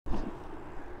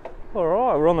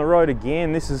Alright, we're on the road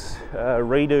again. This is a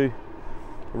redo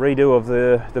of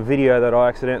the video that I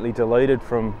accidentally deleted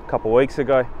from a couple of weeks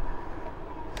ago.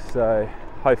 So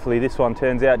hopefully this one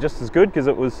turns out just as good, because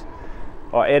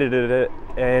I edited it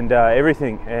and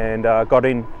everything, and got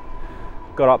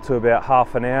up to about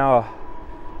half an hour.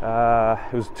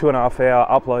 It was a 2.5 hour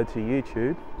upload to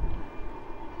YouTube,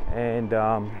 and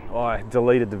I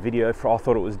deleted the video. I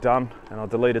thought it was done, and I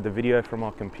deleted the video from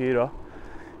my computer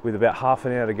with about half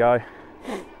an hour to go,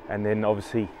 and then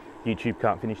obviously YouTube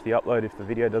can't finish the upload if the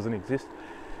video doesn't exist.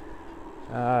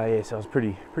 Yeah, so I was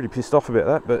pretty pissed off about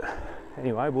that, but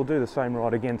anyway, we'll do the same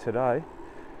ride again today.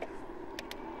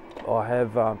 I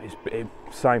have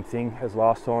same thing as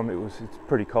last time. It's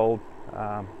pretty cold,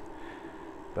 but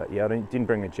yeah, I didn't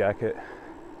bring a jacket.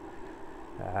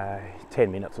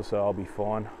 10 minutes or so I'll be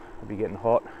fine. I'll be getting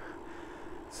hot.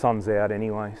 Sun's out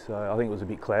anyway, so I think it was a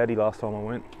bit cloudy last time I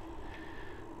went.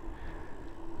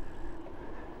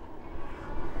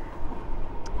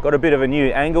 Got a bit of a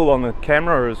new angle on the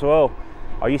camera as well.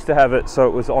 I used to have it so it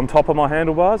was on top of my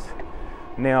handlebars.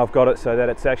 Now I've got it so that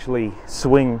it's actually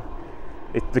the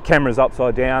camera's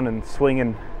upside down and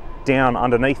swinging down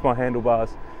underneath my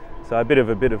handlebars. So a bit of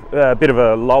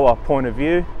a lower point of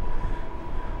view.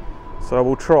 So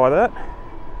we'll try that.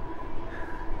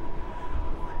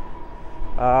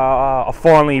 I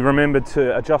finally remembered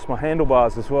to adjust my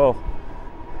handlebars as well.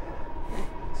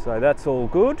 So that's all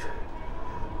good.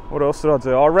 What else did I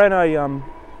do?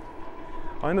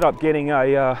 I ended up getting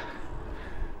a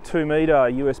 2 meter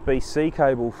USB-C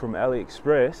cable from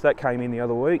AliExpress. That came in the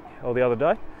other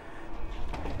day.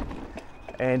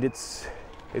 And it's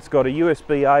got a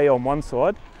USB-A on one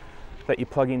side that you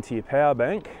plug into your power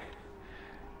bank.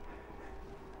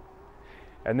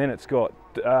 And then it's got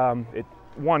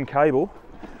one cable,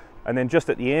 and then just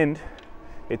at the end,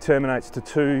 it terminates to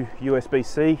 2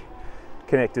 USB-C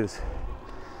connectors.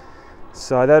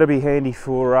 So that'll be handy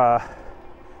for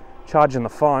charging the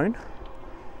phone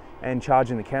and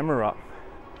charging the camera up.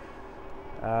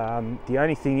 The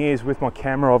only thing is, with my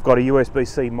camera, I've got a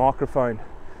USB-C microphone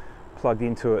plugged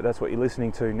into it. That's what you're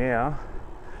listening to now.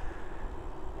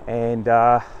 And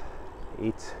so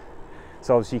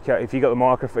obviously, if you got the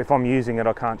microphone, if I'm using it,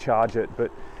 I can't charge it.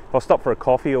 But if I stop for a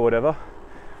coffee or whatever,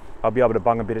 I'll be able to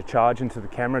bung a bit of charge into the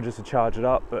camera just to charge it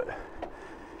up. But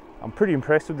I'm pretty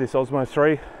impressed with this Osmo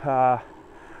 3.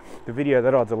 The video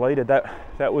that I deleted,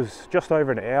 that was just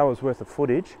over an hour's worth of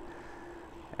footage,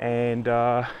 and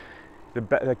the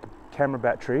camera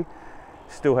battery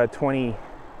still had 20. It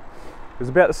was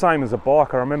about the same as a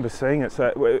bike. I remember seeing it,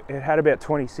 so it had about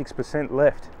 26%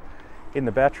 left in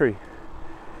the battery,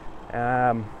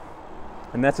 and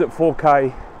that's at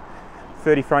 4K,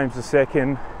 30 frames a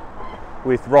second,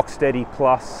 with Rocksteady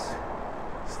Plus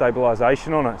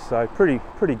stabilization on it. So pretty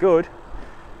good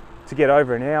to get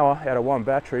over an hour out of one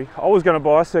battery. I was going to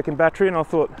buy a second battery, and I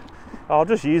thought I'll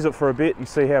just use it for a bit and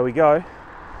see how we go,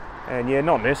 and yeah,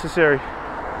 not necessary.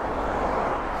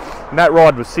 And that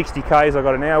ride was 60 Ks. I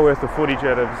got an hour worth of footage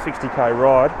out of a 60K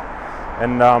ride,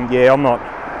 and yeah, I'm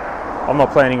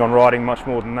not planning on riding much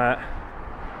more than that.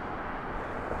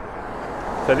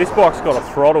 So this bike's got a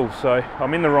throttle, so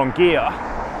I'm in the wrong gear,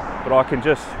 but I can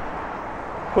just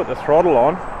put the throttle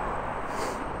on,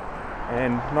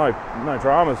 and no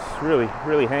dramas. Really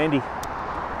handy.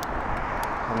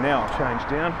 And now I'll change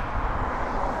down.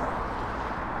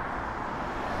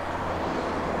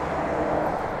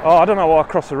 Oh, I don't know why I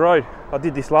crossed the road. I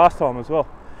did this last time as well.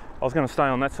 I was going to stay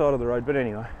on that side of the road, but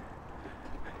anyway,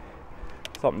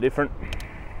 something different.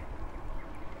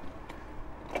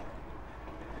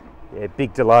 Yeah,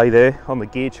 big delay there on the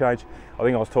gear change. I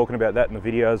think I was talking about that in the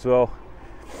video as well.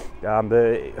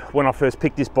 When I first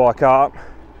picked this bike up,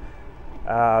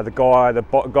 the guy at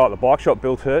the bike shop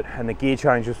built it, and the gear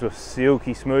changes were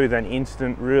silky smooth and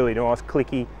instant, really nice,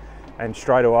 clicky, and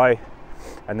straight away.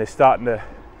 And they're starting to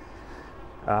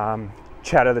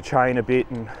chatter the chain a bit,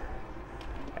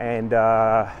 and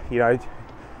you know,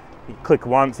 you click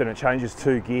once and it changes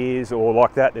 2 gears, or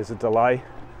like that, there's a delay.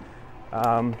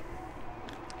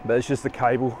 But it's just the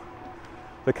cable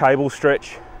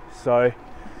stretch. So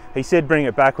he said bring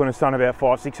it back when it's done about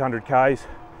 500-600 Ks,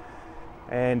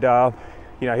 and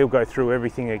you know, he'll go through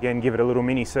everything again, give it a little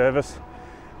mini service,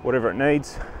 whatever it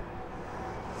needs.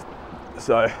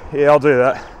 So yeah, I'll do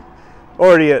that.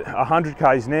 Already at 100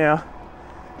 Ks now,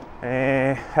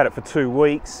 and had it for 2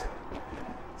 weeks,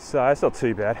 so it's not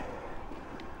too bad.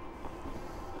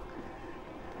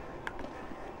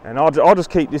 And I'll just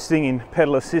keep this thing in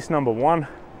pedal assist number 1.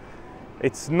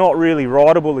 It's not really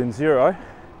rideable in 0.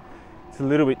 It's a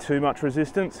little bit too much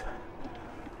resistance.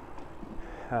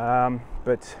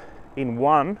 But in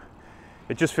 1,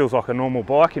 It just feels like a normal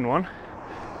biking one.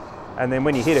 And then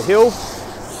when you hit a hill,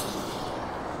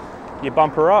 you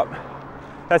bump her up.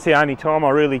 That's the only time I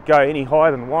really go any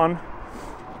higher than 1,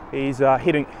 is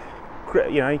hitting,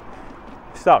 you know,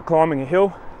 start climbing a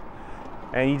hill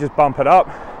and you just bump it up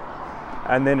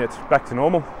and then it's back to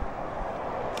normal.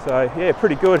 So yeah,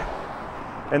 pretty good.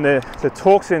 And the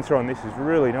torque sensor on this is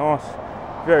really nice,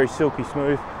 very silky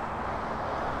smooth.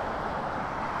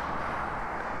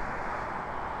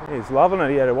 He's loving it.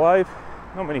 He had a wave.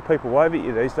 Not many people wave at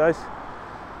you these days.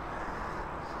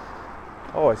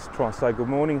 I always try and say good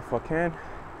morning if I can.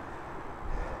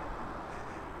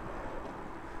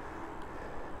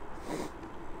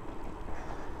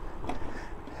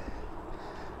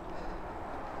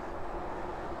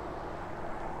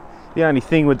 The only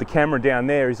thing with the camera down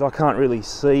there is I can't really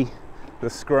see the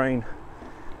screen.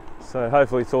 So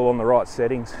hopefully it's all on the right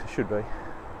settings. It should be.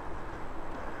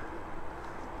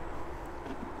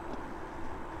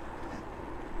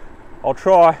 I'll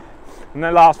try. And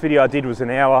that last video I did was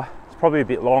an hour. It's probably a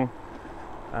bit long.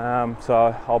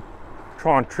 So I'll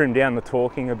try and trim down the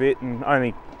talking a bit and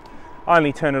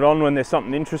only turn it on when there's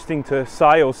something interesting to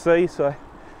say or see. So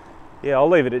yeah, I'll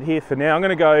leave it at here for now. I'm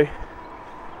going to go,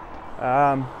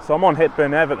 so I'm on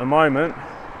Aventon Ave at the moment.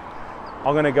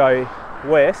 I'm going to go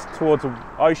west towards the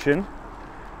ocean,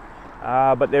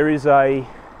 but there's a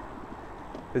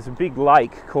big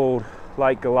lake called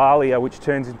Lake Galalia which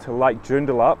turns into Lake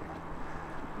Joondalup.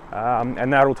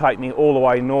 And that'll take me all the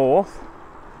way north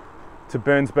to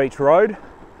Burns Beach Road,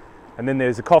 and then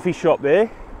there's a coffee shop there.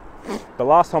 The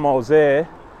last time I was there, it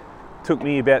took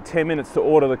me about 10 minutes to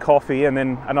order the coffee and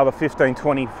then another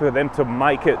 15-20 for them to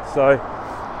make it. So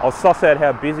I'll suss out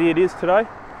how busy it is today,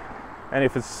 and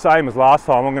if it's the same as last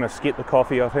time, I'm going to skip the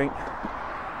coffee, I think.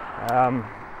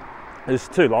 It's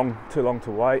too long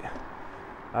to wait.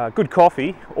 Good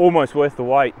coffee, almost worth the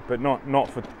wait, but not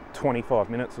for 25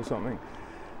 minutes or something.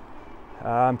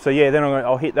 So yeah, then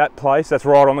I'll hit that place. That's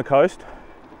right on the coast,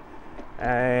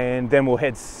 and then we'll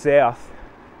head south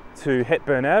to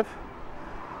Aventon Ave.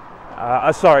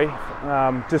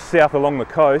 Just south along the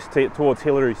coast towards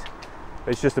Hillary's.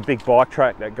 It's just a big bike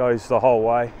track that goes the whole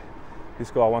way. This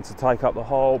guy wants to take up the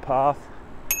whole path.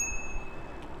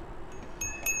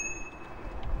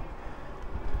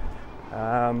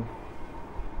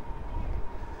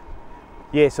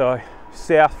 Yeah, so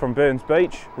south from Burns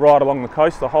Beach, right along the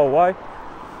coast the whole way.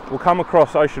 We'll come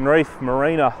across Ocean Reef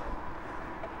Marina,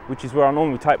 which is where I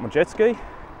normally take my jet ski,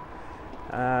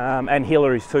 and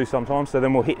Hillary's too sometimes. So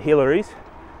then we'll hit Hillary's,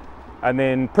 and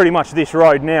then pretty much this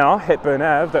road now, Aventon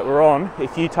Ave, that we're on,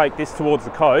 if you take this towards the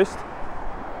coast,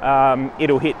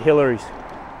 it'll hit Hillary's,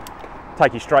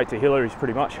 take you straight to Hillary's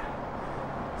pretty much.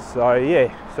 So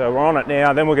yeah, so we're on it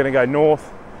now. Then we're going to go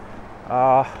north,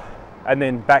 and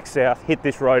then back south, hit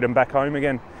this road and back home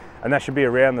again, and that should be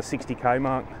around the 60k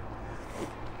mark.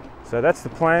 So that's the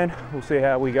plan. We'll see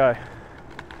how we go.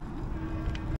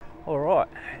 All right,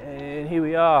 and here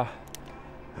we are.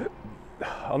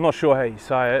 I'm not sure how you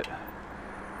say it.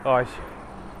 Oh, it's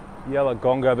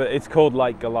Yelagonga, but it's called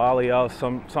Lake Galalia or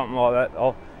something like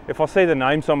that. If I see the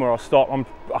name somewhere, I'll stop. I'm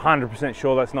 100%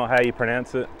 sure that's not how you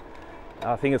pronounce it.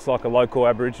 I think it's like a local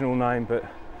Aboriginal name, but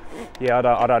yeah,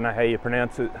 I don't know how you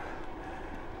pronounce it.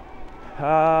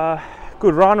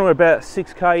 Good run. We're about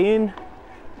 6k in.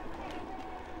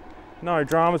 No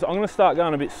dramas. I'm going to start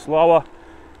going a bit slower.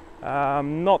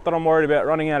 Not that I'm worried about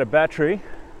running out of battery.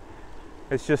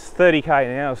 It's just 30k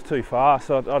an hour is too fast,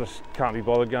 so I just can't be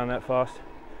bothered going that fast.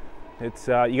 It's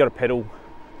you got to pedal,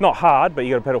 not hard, but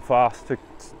you got to pedal fast to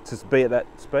be at that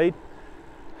speed.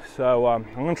 So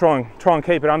I'm going to try and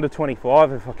keep it under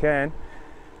 25 if I can,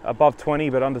 above 20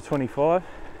 but under 25.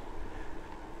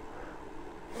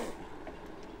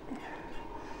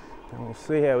 And we'll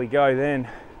see how we go then.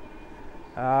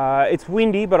 It's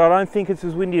windy, but I don't think it's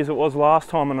as windy as it was last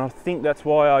time, and I think that's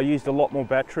why I used a lot more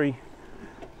battery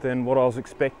than what I was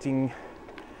expecting.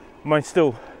 I mean,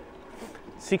 still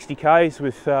 60 k's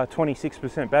with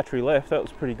 26% battery left. That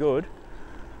was pretty good.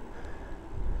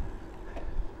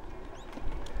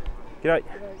 G'day.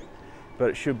 But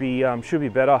it should be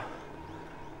better.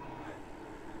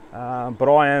 But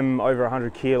I am over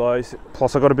 100 kilos.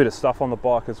 Plus, I got a bit of stuff on the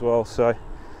bike as well, so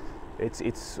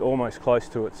it's almost close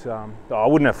to its. I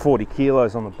wouldn't have 40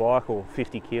 kilos on the bike or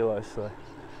 50 kilos. So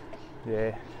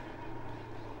yeah.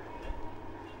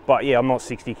 But yeah, I'm not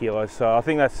 60 kilos. So I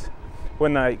think that's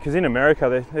when because in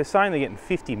America they're saying they're getting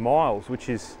 50 miles, which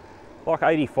is like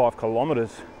 85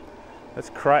 kilometers. That's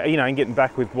crazy, you know, and getting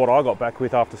back with what I got back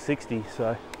with after 60.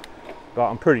 So, but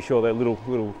I'm pretty sure they're little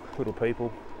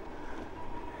people.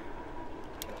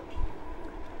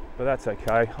 but that's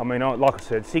okay. I mean, like I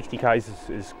said, 60 k's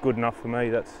is good enough for me.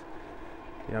 That's,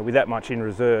 you know, with that much in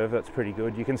reserve, that's pretty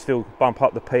good. You can still bump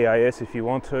up the PAS if you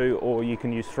want to, or you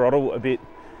can use throttle a bit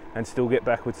and still get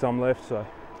back with some left, so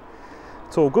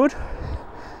it's all good.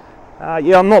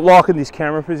 Yeah, I'm not liking this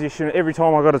camera position. Every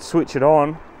time I got to switch it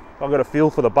on, I've got to feel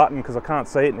for the button because I can't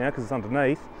see it now because it's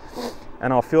underneath,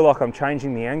 and I feel like I'm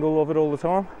changing the angle of it all the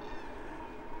time.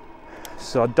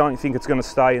 So I don't think it's going to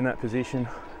stay in that position.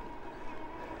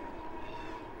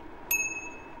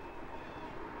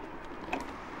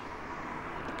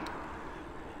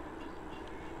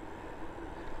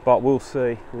 But we'll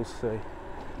see, we'll see.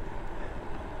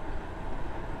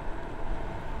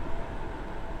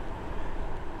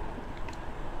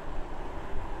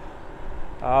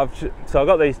 So I've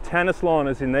got these Tannis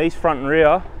liners in these front and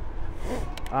rear.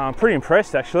 I'm pretty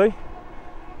impressed actually.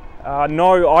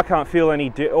 No, I can't feel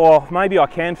any, or maybe I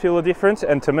can feel a difference,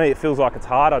 and to me it feels like it's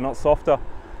harder, not softer.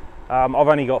 I've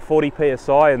only got 40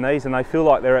 PSI in these and they feel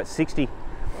like they're at 60,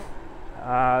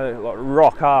 like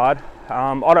rock hard.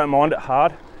 I don't mind it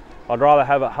hard. I'd rather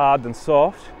have it hard than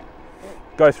soft.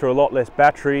 Goes through a lot less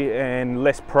battery and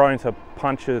less prone to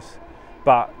punches,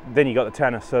 but then you got the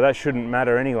Tannis, so that shouldn't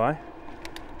matter anyway.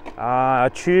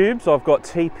 Tubes, I've got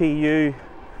TPU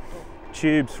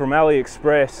tubes from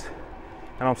AliExpress,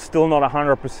 and I'm still not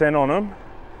 100% on them.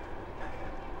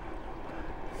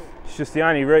 It's just the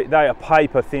only they are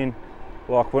paper thin.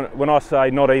 Like when I say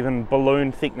not even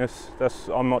balloon thickness,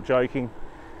 I'm not joking.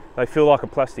 They feel like a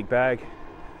plastic bag.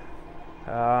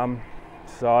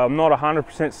 So I'm not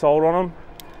 100% sold on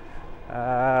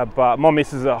them. But my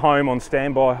missus is at home on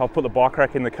standby. I'll put the bike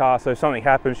rack in the car, so if something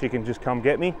happens, she can just come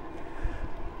get me.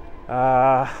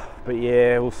 But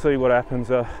yeah, we'll see what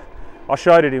happens. I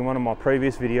showed it in one of my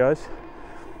previous videos,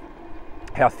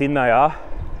 how thin they are.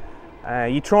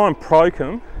 You try and poke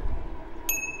them.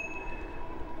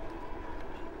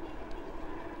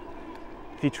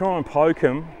 If you try and poke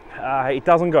them, it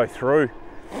doesn't go through.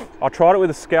 I tried it with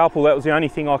a scalpel. That was the only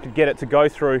thing I could get it to go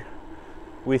through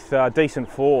with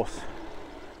decent force.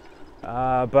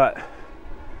 But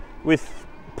with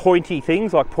pointy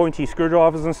things like pointy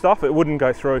screwdrivers and stuff, it wouldn't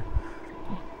go through.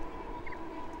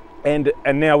 And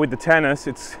now with the Tannis,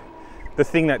 it's the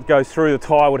thing that goes through the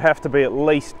tyre would have to be at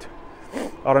least,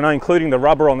 I don't know, including the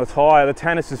rubber on the tyre. The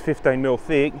Tannis is 15mm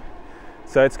thick,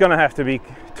 so it's going to have to be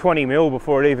 20mm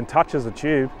before it even touches the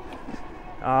tube.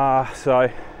 So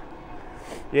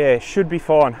yeah, it should be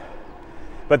fine.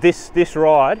 But this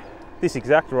ride, this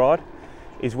exact ride,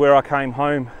 is where I came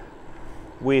home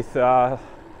with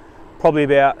probably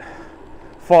about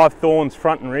 5 thorns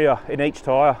front and rear in each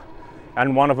tyre,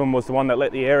 and one of them was the one that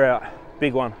let the air out,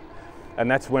 big one.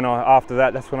 And that's when after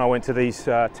that, that's when I went to these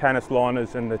Tannis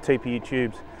liners and the TPU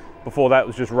tubes. Before that, it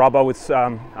was just rubber with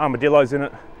armadillos in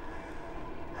it.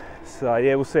 So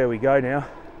yeah, we'll see how we go now.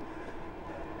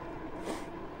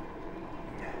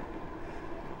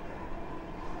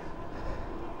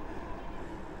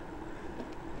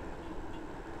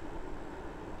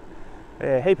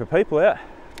 Yeah, a heap of people out.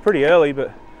 It's pretty early,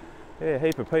 but yeah, a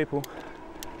heap of people.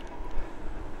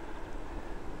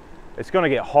 It's going to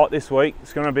get hot this week.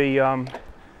 It's going to be, I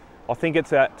think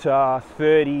it's at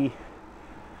 30.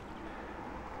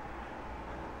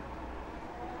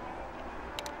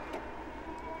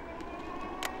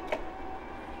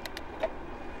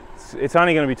 It's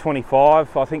only going to be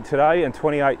 25, I think, today, and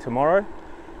 28 tomorrow.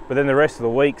 But then the rest of the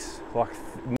week's like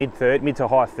mid to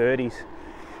high 30s.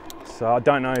 So I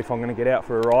don't know if I'm going to get out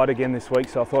for a ride again this week,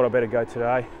 so I thought I'd better go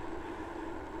today.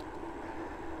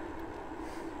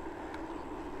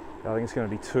 I think it's going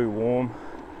to be too warm.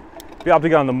 Be able to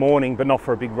go in the morning, but not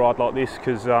for a big ride like this,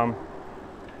 because I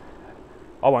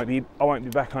won't be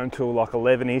back home till like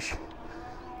 11ish,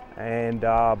 and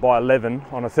by 11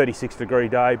 on a 36-degree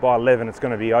day, by 11 it's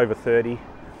going to be over 30.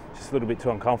 Just a little bit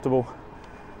too uncomfortable.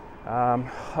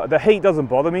 The heat doesn't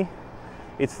bother me.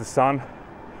 It's the sun.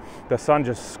 The sun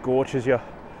just scorches you.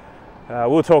 We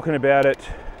were talking about it.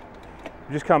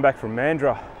 We just come back from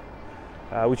Mandurah,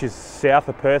 which is south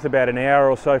of Perth, about an hour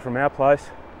or so from our place.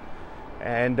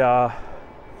 And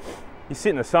you sit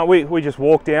in the sun. We just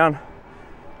walked down.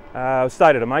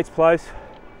 Stayed at a mate's place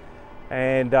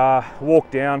and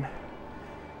walked down.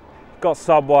 Got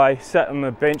Subway, sat on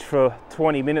the bench for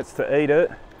 20 minutes to eat it,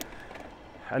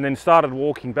 and then started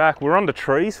walking back. We're under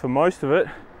trees for most of it,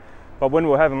 but when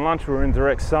we were having lunch, we were in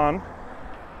direct sun.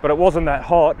 But it wasn't that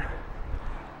hot.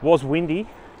 It was windy,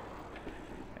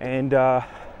 and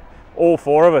all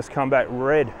 4 of us come back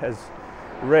red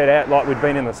out, like we'd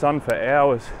been in the sun for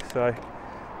hours. So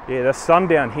yeah, the sun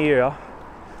down here,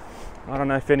 I don't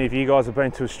know if any of you guys have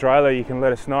been to Australia, you can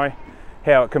let us know.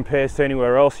 how it compares to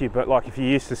anywhere else. But like if you're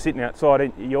used to sitting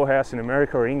outside your house in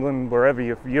America or England, wherever,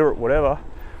 Europe, whatever,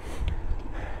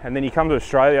 and then you come to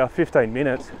Australia, 15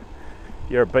 minutes,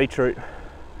 you're a beetroot.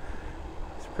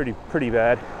 It's pretty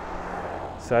bad.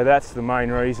 So that's the main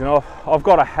reason. I've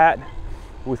got a hat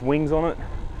with wings on it,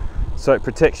 so it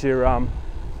protects your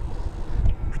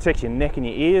neck and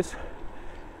your ears.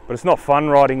 But it's not fun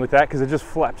riding with that because it just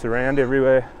flaps around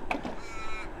everywhere.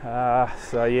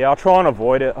 So yeah, I'll try and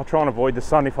avoid it. I'll try and avoid the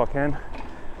sun if I can.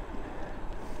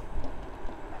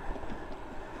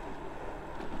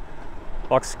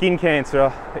 Like skin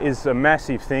cancer is a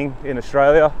massive thing in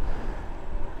Australia,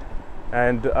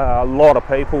 and a lot of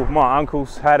people, my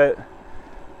uncles had it,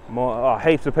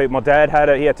 heaps of people, my dad had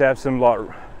it. He had to have some like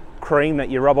cream that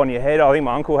you rub on your head. I think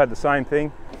my uncle had the same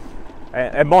thing,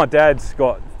 and my dad's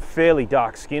got fairly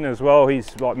dark skin as well.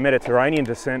 He's like Mediterranean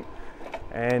descent,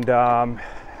 and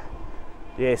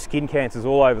yeah, skin cancer's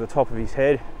all over the top of his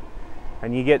head,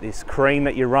 and you get this cream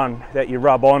that you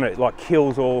rub on. It like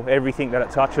kills everything that it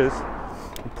touches.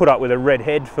 You put up with a red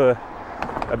head for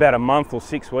about a month or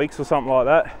 6 weeks or something like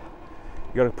that.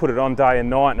 You got to put it on day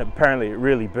and night, and apparently it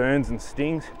really burns and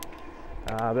stings.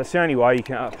 That's the only way you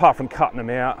can, apart from cutting them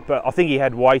out. But I think he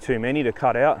had way too many to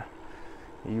cut out.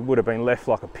 He would have been left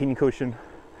like a pincushion.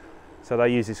 So they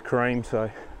use this cream.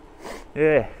 So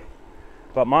yeah,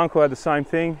 but my uncle had the same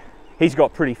thing. He's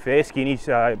got pretty fair skin. He's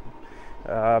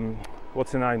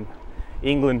what's the name?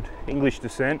 English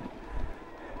descent.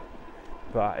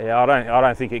 But yeah, I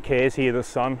don't think it cares here, the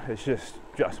sun. It's just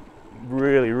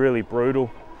really brutal.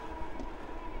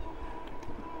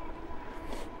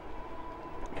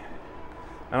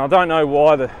 And I don't know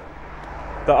why the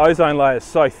ozone layer is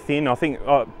so thin. I think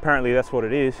apparently that's what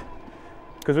it is,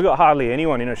 because we've got hardly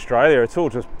anyone in Australia. It's all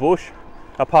just bush,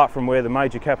 apart from where the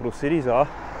major capital cities are,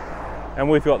 and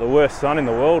we've got the worst sun in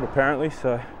the world apparently.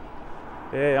 So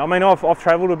yeah, I mean, I've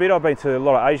travelled a bit. I've been to a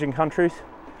lot of Asian countries,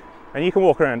 and you can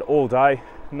walk around all day,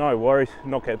 no worries,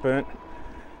 not get burnt.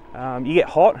 You get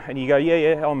hot and you go,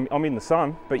 yeah, I'm in the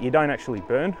sun, but you don't actually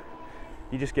burn.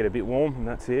 You just get a bit warm and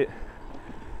that's it.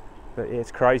 But yeah,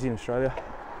 it's crazy in Australia.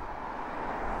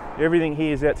 Everything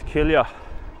here is out to kill you.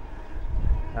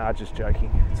 Nah, just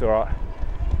joking. It's all right.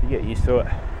 You get used to it.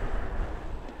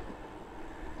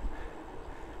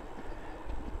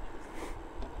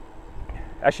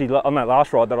 Actually, on that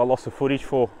last ride that I lost the footage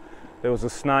for, there was a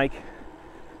snake.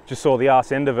 Just saw the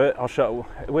arse end of it. I'll show.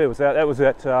 Where was that? That was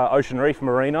at Ocean Reef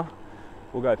Marina.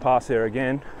 We'll go past there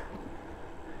again.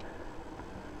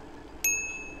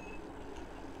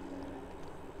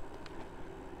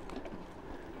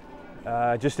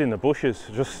 Just in the bushes.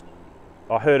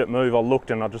 I heard it move. I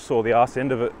looked and I just saw the arse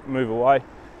end of it move away.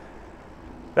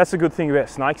 That's the good thing about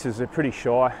snakes, is they're pretty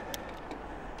shy.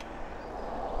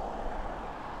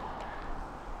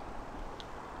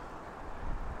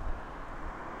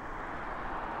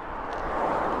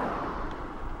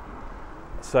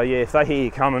 So yeah, if they hear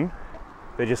you coming,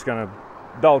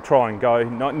 they'll try and go.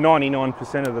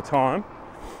 99% of the time,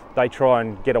 they try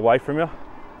and get away from you.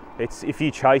 It's if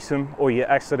you chase them or you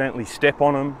accidentally step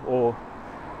on them or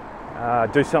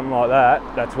do something like that,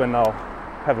 that's when they'll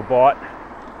have a bite.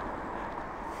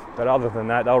 But other than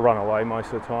that, they'll run away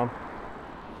most of the time.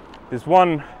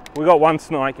 We got one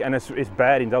snake, and it's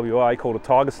bad in WA, called a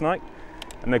tiger snake.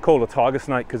 And they're called a tiger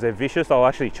snake because they're vicious. They'll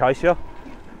actually chase you.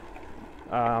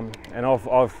 And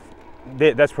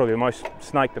that's probably the most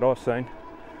snake that I've seen.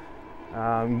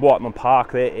 Whiteman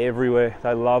Park, they're everywhere.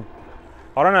 They love,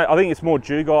 I don't know, I think it's more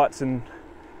dugites, and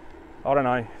I don't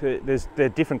know, they're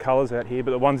different colours out here,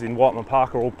 but the ones in Whiteman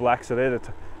Park are all black, so they're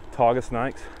the tiger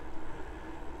snakes.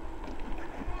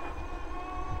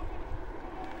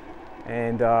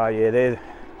 And yeah,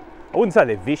 I wouldn't say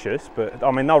they're vicious, but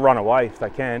I mean, they'll run away if they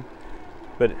can.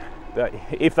 But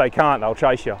if they can't, they'll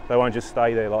chase you. They won't just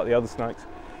stay there like the other snakes.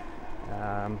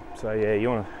 So yeah, you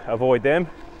want to avoid them.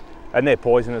 And they're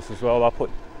poisonous as well.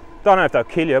 Don't know if they'll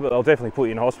kill you, but they'll definitely put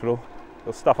you in hospital.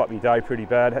 They'll stuff up your day pretty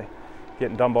bad,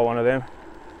 getting done by one of them.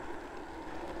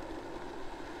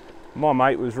 My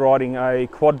mate was riding a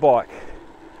quad bike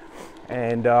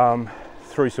and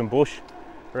through some bush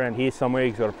around here somewhere.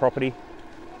 He's got a property,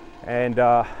 and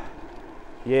yeah,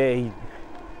 he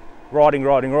riding,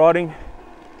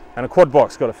 and a quad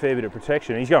bike's got a fair bit of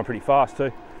protection. He's going pretty fast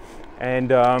too,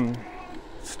 and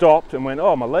stopped and went,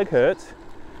 oh, my leg hurts,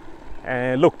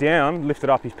 and looked down, lifted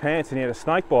up his pants, and he had a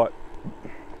snake bite.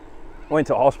 Went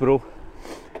to hospital,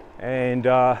 and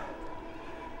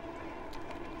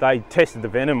they tested the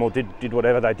venom, or did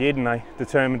whatever they did, and they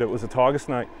determined it was a tiger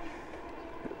snake.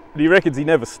 But he reckons he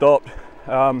never stopped,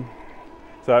 so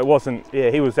it wasn't,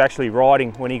 yeah, he was actually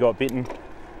riding when he got bitten.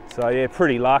 So yeah,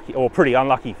 pretty lucky, or pretty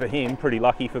unlucky for him, pretty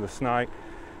lucky for the snake.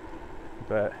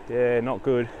 But yeah, not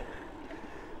good.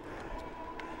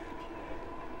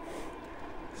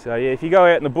 So yeah, if you go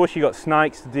out in the bush, you got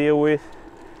snakes to deal with.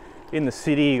 In the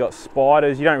city, you got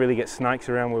spiders. You don't really get snakes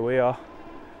around where we are.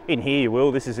 In here you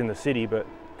will, this is in the city, but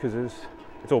because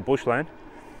it's all bushland.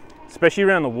 Especially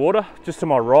around the water, just to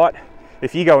my right.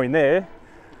 If you go in there,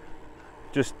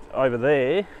 just over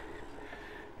there,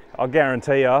 I'll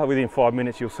guarantee you, within 5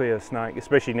 minutes you'll see a snake,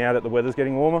 especially now that the weather's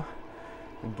getting warmer.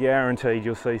 Guaranteed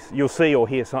you'll see or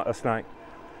hear a snake.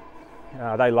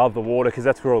 They love the water because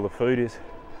that's where all the food is.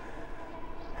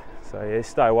 So yeah,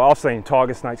 stay away. I've seen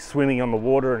tiger snakes swimming on the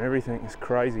water and everything. It's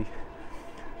crazy.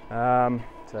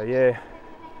 So yeah,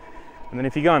 and then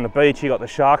if you go on the beach, you got the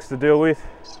sharks to deal with.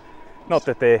 Not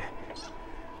that they're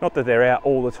out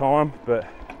all the time, but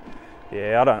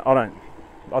yeah,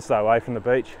 I stay away from the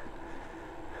beach.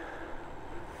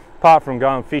 Apart from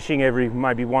going fishing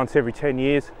maybe once every 10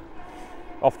 years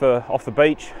off the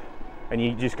beach, and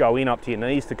you just go in up to your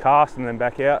knees to cast and then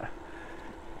back out.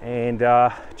 And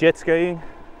jet skiing,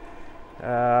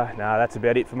 no, that's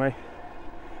about it for me.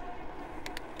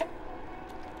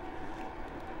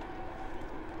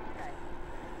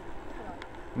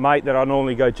 Mate that I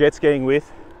normally go jet skiing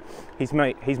with, his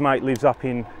mate lives up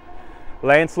in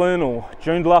Lancelin or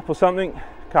Joondalup or something.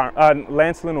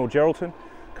 Lancelin or Geraldton,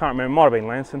 can't remember, might have been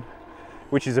Lancelin,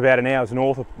 which is about an hour's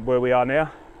north of where we are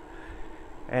now.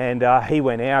 And he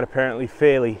went out apparently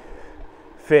fair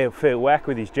whack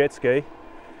with his jet ski.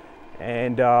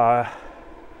 And so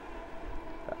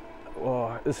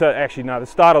actually no, the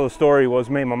start of the story was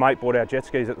me and my mate bought our jet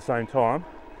skis at the same time.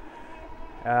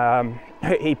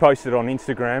 He posted on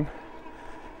Instagram,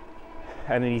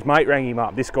 and then his mate rang him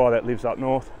up, this guy that lives up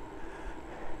north,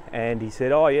 and he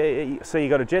said, oh yeah, so you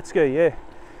got a jet ski? Yeah.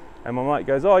 And my mate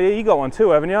goes, oh yeah, you got one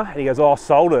too, haven't you? And he goes, oh, I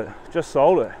sold it, just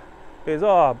sold it. He goes,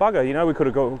 oh bugger, you know, we could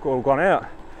have gone out.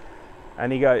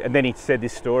 And and then he said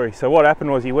this story. So what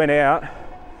happened was he went out,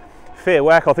 fair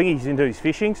whack, I think he's into his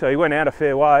fishing, so he went out a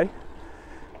fair way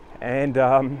and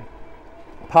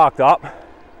parked up.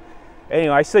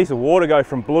 Anyway, sees the water go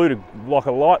from blue to like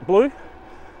a light blue,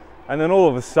 and then all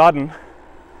of a sudden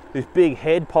this big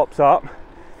head pops up.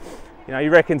 You know, he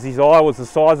reckons his eye was the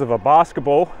size of a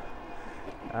basketball.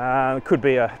 It could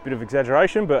be a bit of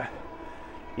exaggeration, but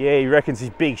yeah, he reckons his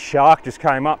big shark just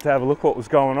came up to have a look what was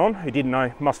going on. He didn't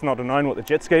know, must not have known what the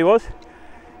jet ski was,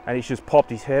 and he's just popped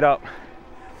his head up,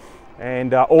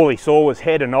 and all he saw was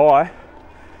head and eye.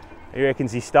 He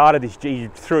reckons he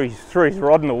threw his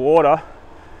rod in the water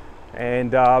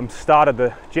and started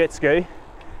the jet ski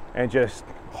and just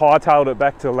hightailed it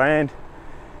back to land,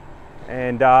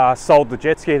 and sold the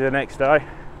jet ski the next day.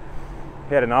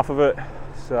 He had enough of it.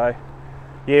 So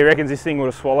yeah, he reckons this thing would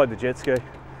have swallowed the jet ski,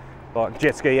 like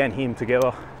jet ski and him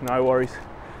together, no worries.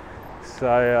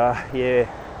 So yeah,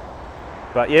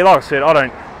 but yeah, like I said, I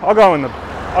go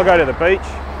to the beach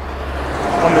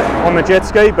on the jet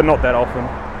ski, but not that often.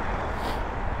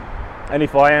 And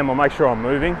if I am, I'll make sure I'm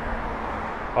moving.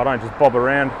 I don't just bob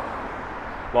around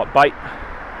like bait.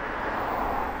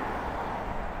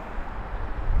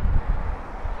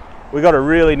 We got a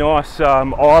really nice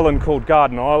island called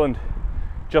Garden Island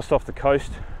just off the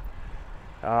coast.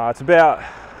 It's about,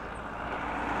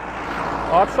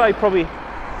 I'd say probably,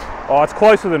 it's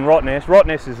closer than Rottnest.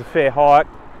 Rottnest is a fair hike,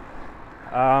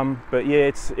 but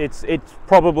yeah, it's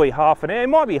probably half an hour. It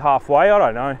might be halfway, I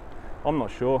don't know, I'm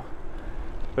not sure.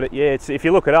 But yeah, if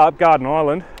you look it up, Garden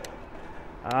Island,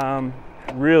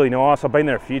 really nice. I've been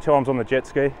there a few times on the jet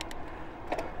ski,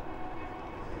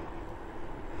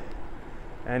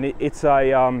 and it's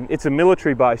a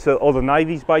military base, or the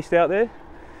Navy's based out there,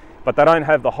 but they don't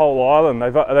have the whole island.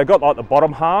 They've got like the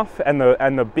bottom half and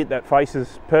the bit that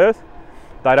faces Perth.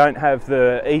 They don't have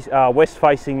the west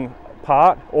facing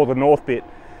part or the north bit.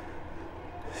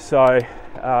 So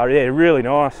yeah, really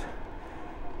nice.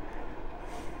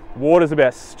 Water's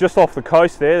about, just off the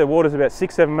coast there, the water's about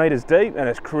 6-7 meters deep, and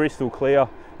it's crystal clear.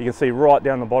 You can see right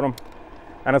down the bottom,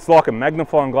 and it's like a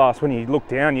magnifying glass. When you look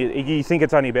down, you think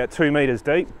it's only about 2 meters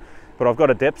deep, but I've got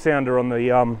a depth sounder on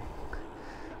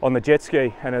the jet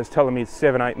ski, and it's telling me it's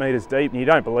 7-8 meters deep, and you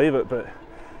don't believe it, but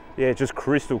yeah, just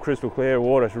crystal clear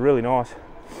water. It's really nice.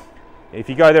 If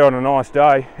you go there on a nice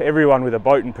day, everyone with a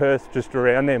boat in Perth just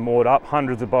around there moored up,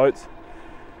 hundreds of boats.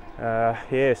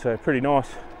 Yeah, so pretty nice.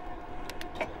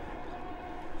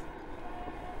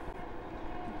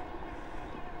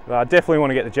 I definitely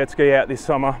want to get the jet ski out this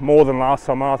summer, more than last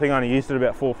summer. I think I only used it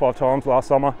about 4 or 5 times last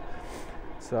summer,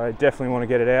 so definitely want to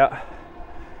get it out.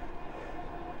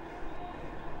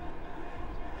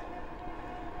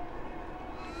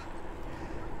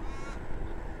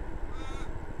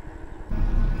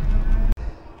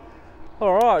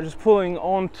 Alright, just pulling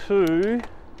onto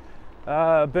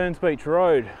Burns Beach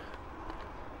Road.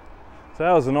 So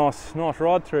that was a nice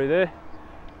ride through there.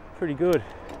 Pretty good.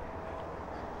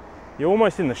 You're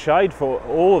almost in the shade for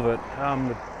all of it.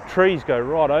 The trees go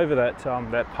right over that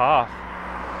that path.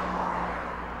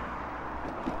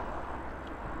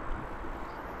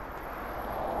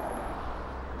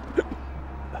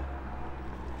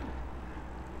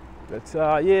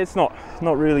 But yeah, it's not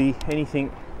really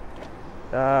anything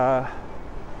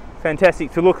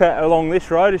fantastic to look at along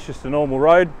this road. It's just a normal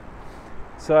road.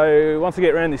 So once I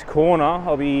get around this corner,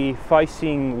 I'll be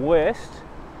facing west,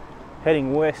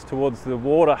 heading west towards the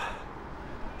water.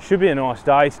 Should be a nice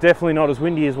day. It's definitely not as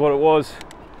windy as what it was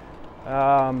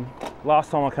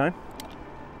last time I came.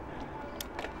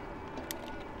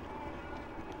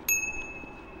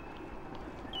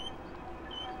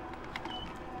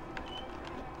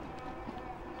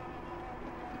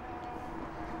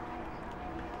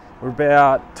 We're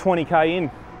about 20k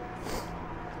in,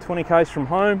 20k's from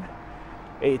home.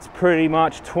 It's pretty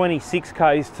much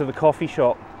 26k's to the coffee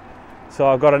shop. So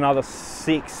I've got another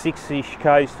six-ish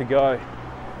k's to go.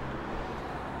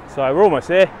 So we're almost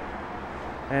there,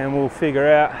 and we'll figure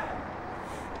out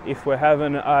if we're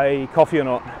having a coffee or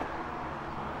not.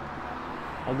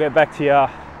 I'll get back to you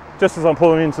just as I'm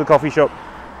pulling into the coffee shop.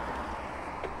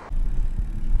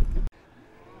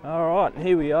 All right,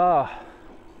 here we are.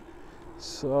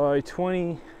 So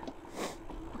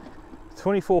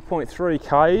 24.3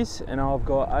 k's, and I've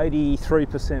got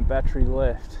 83% battery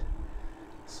left.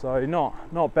 So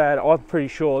not bad. I'm pretty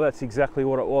sure that's exactly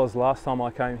what it was last time I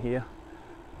came here.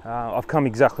 I've come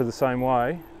exactly the same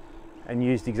way and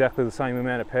used exactly the same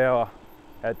amount of power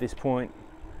at this point.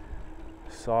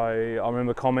 So I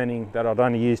remember commenting that I'd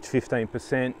only used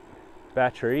 15%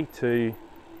 battery to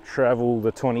travel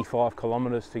the 25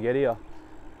 kilometers to get here.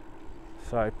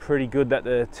 So pretty good that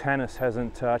the Tannis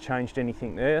hasn't changed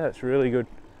anything there. That's really good.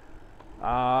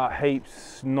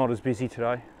 Heaps not as busy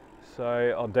today,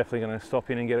 so I'm definitely going to stop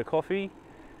in and get a coffee.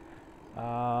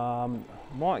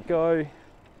 Might go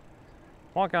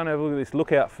and have a look at this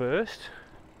lookout first.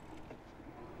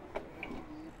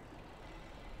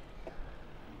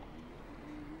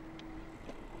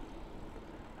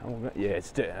 Yeah,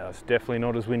 it's definitely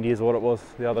not as windy as what it was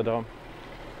the other time.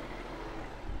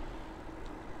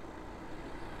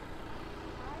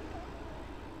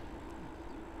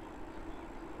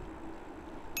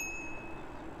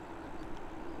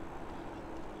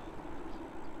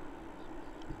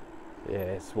 Yeah,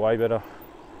 it's way better.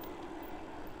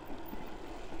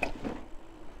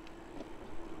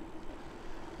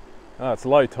 Oh, it's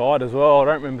low tide as well. I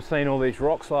don't remember seeing all these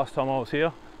rocks last time I was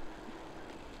here.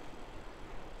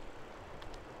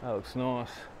 That looks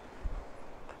nice.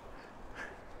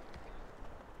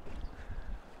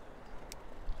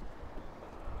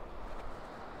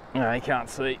 No, you can't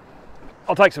see.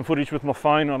 I'll take some footage with my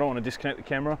phone. I don't want to disconnect the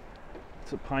camera.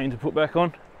 It's a pain to put back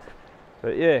on.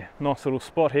 But yeah, nice little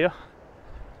spot here.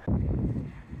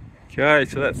 Okay,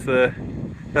 so that's the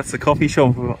coffee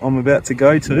shop I'm about to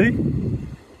go to.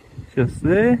 Just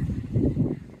there.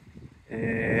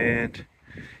 And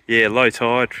yeah, low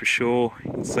tide for sure.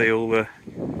 You can see all the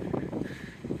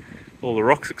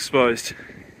rocks exposed.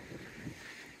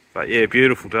 But yeah,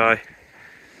 beautiful day.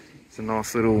 It's a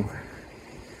nice little,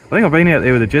 I think I've been out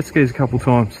there with the jet skis a couple of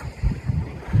times.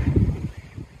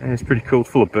 And it's pretty cool, it's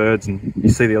full of birds, and you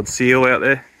see the odd seal out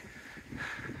there.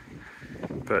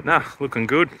 But nah, looking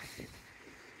good.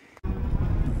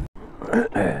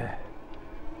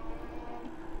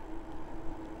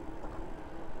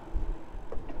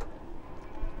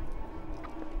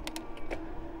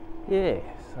 Yeah,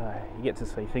 so you get to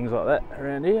see things like that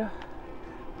around here.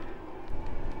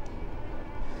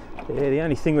 Yeah, the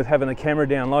only thing with having the camera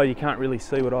down low, you can't really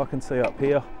see what I can see up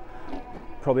here.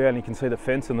 Probably only can see the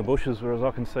fence and the bushes, whereas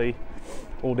I can see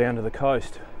all down to the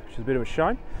coast, which is a bit of a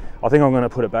shame. I think I'm going to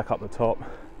put it back up the top.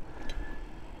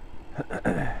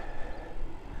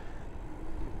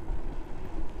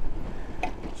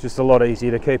 It's just a lot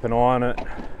easier to keep an eye on it,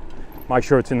 make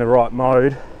sure it's in the right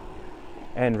mode,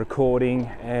 and recording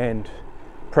and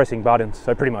pressing buttons,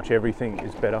 so pretty much everything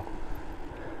is better.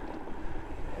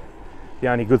 The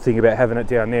only good thing about having it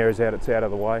down there is that it's out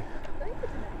of the way.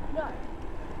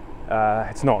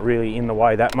 It's not really in the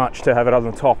way that much to have it on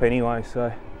the top anyway,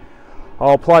 so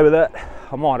I'll play with that.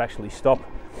 I might actually stop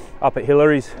up at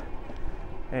Hillary's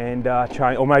and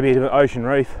change, or maybe even Ocean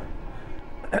Reef.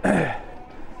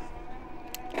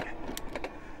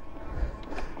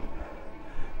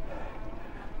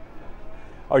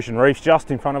 Ocean Reef's just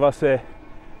in front of us there.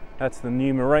 That's the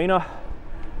new marina.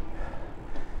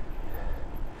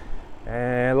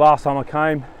 And last time I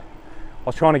came,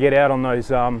 was trying to get out on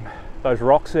those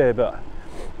rocks there, but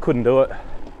couldn't do it.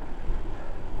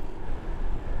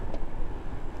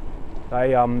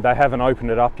 They haven't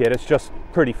opened it up yet. It's just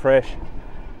pretty fresh.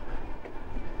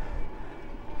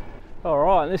 All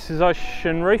right, this is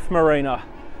Ocean Reef Marina.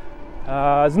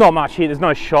 There's not much here. There's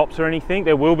no shops or anything.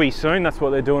 There will be soon. That's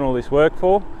what they're doing all this work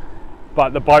for.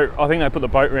 But the boat, I think they put the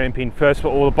boat ramp in first. But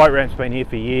all the boat ramp's been here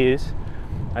for years,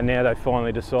 and now they've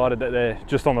finally decided that they're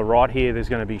just on the right here. There's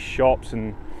going to be shops,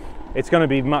 and it's going to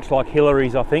be much like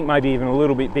Hillary's, I think, maybe even a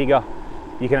little bit bigger.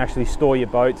 You can actually store your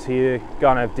boats here, go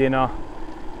and have dinner.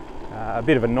 A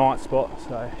bit of a night spot,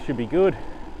 so it should be good.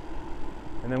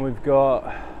 And then we've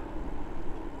got,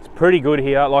 it's pretty good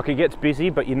here. Like, it gets busy,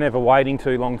 but you're never waiting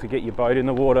too long to get your boat in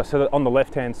the water. So on the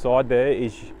left hand side there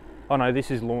is, oh no, this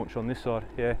is launch on this side,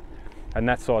 yeah, and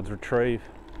that side's retrieve.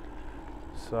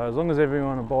 So as long as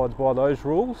everyone abides by those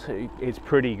rules, it's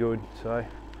pretty good. So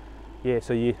yeah,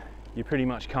 so you pretty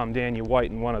much come down, you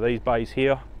wait in one of these bays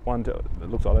here. It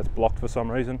looks like that's blocked for some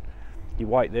reason. You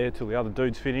wait there till the other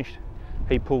dude's finished.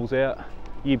 He pulls out,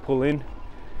 you pull in,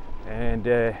 and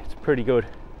it's pretty good.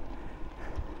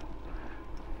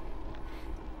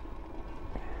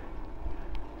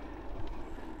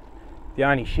 The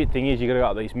only shit thing is you got to go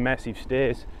up these massive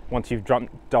stairs once you've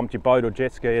dumped your boat or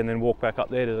jet ski, and then walk back up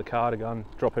there to the car to go and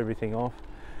drop everything off.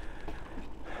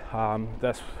 I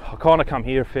kind of come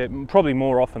here probably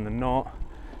more often than not,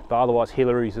 but otherwise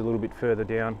Hillary's a little bit further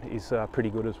down is pretty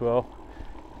good as well.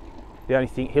 The only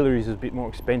thing, Hillary's is a bit more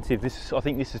expensive. I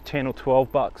think this is 10 or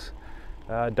 12 bucks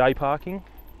day parking,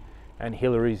 and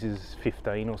Hillary's is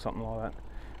 15 or something like that.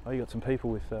 Oh, you got some people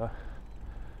with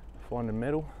finding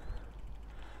metal.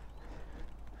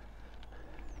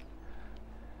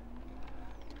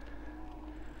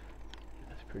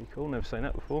 That's pretty cool. Never seen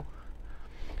that before.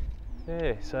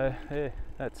 Yeah, so yeah,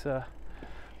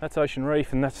 that's Ocean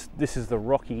Reef, and this is the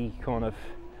rocky kind of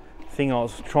thing I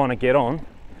was trying to get on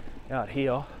out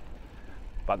here.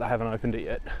 But they haven't opened it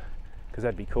yet, because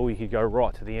that'd be cool. You could go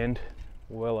right to the end,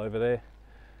 well over there.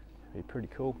 It'd be pretty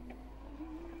cool.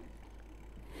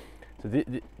 So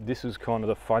this was kind of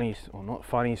the funniest, or not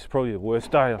funniest, probably the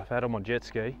worst day I've had on my jet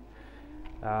ski.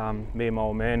 Me and my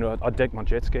old man, I decked my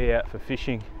jet ski out for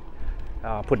fishing.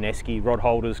 Put an esky, rod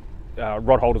holders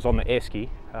on the esky,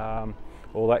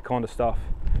 all that kind of stuff.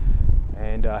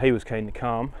 And he was keen to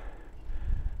come.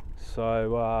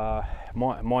 So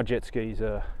my jet ski's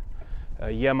a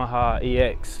Yamaha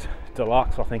EX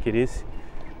Deluxe, I think it is.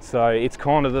 So it's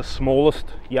kind of the smallest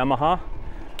Yamaha,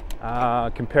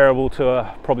 comparable to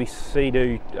a probably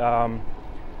Sea-Doo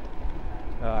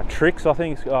Trix, I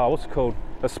think. What's it called?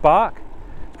 A Spark.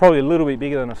 It's probably a little bit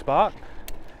bigger than a Spark.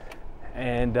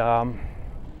 And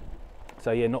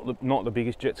so yeah, not the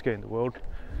biggest jet ski in the world.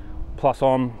 Plus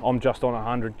I'm just on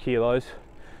 100 kilos.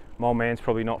 My old man's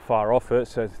probably not far off it,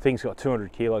 so the thing's got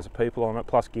 200 kilos of people on it,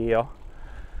 plus gear.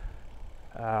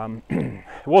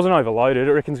 It wasn't overloaded.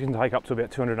 It reckons it can take up to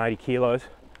about 280 kilos.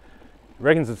 It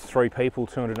reckons it's 3 people,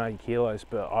 280 kilos,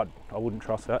 but I wouldn't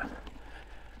trust that.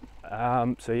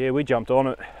 So yeah, we jumped on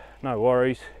it, no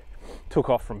worries. Took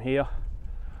off from here.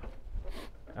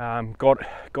 Got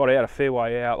out a fair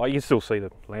way out. Like, you can still see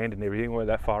the land and everything. We're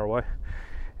that far away.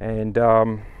 And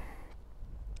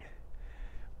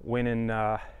went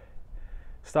and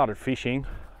started fishing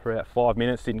for about 5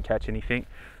 minutes. Didn't catch anything.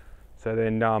 So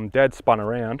then Dad spun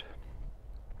around,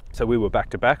 so we were back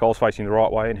to back. I was facing the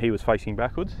right way and he was facing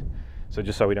backwards, so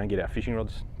just so we don't get our fishing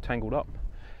rods tangled up.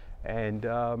 And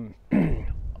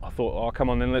I thought, oh come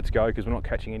on then, let's go, because we're not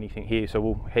catching anything here, so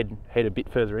we'll head a bit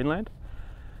further inland.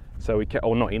 So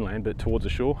or not inland, but towards the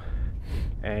shore.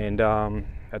 And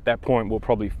at that point we're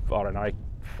probably, I don't know,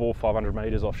 400 or 500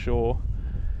 meters offshore.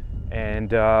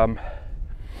 And I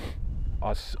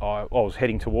was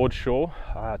heading towards shore,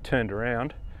 turned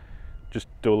around, just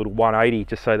do a little 180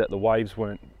 just so that the waves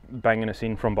weren't banging us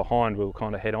in from behind. We'll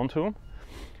kind of head onto them.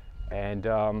 And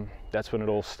that's when it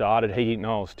all started. He didn't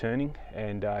know I was turning,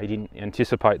 and he didn't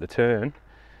anticipate the turn.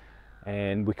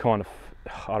 And we kind of,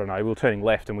 I don't know, we were turning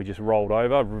left and we just rolled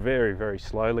over very, very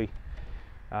slowly.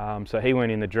 So he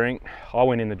went in the drink, I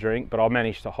went in the drink, but I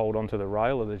managed to hold onto the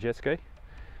rail of the jet ski.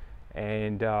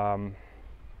 And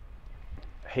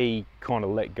he kind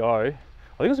of let go.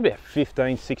 I think it was about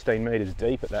 15, 16 meters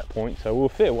deep at that point, so we were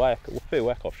fair whack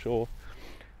offshore.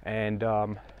 And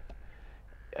I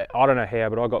don't know how,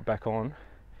 but I got back on,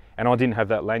 and I didn't have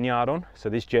that lanyard on, so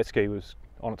this jet ski was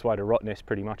on its way to Rottnest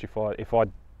pretty much. If I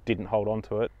didn't hold on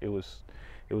to it, it was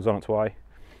on its way.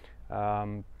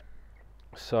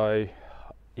 So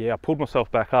yeah, I pulled myself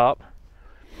back up,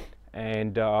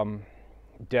 and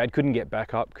Dad couldn't get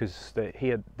back up because the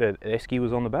esky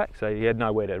was on the back, so he had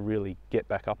nowhere to really get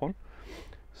back up on.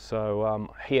 So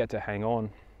he had to hang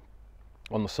on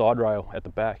the side rail at the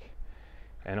back.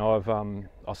 And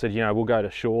I said, you know, we'll go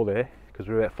to shore there, because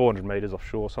we're about 400 metres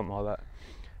offshore, something like that.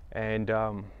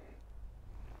 And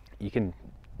we can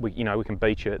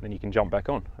beach it, then you can jump back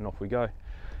on, and off we go.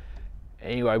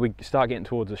 Anyway, we start getting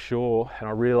towards the shore, and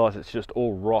I realised it's just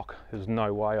all rock. There's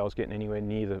no way I was getting anywhere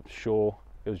near the shore.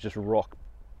 It was just rock.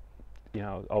 You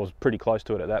know, I was pretty close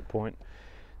to it at that point.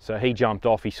 So he jumped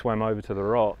off, he swam over to the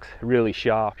rocks, really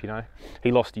sharp, you know.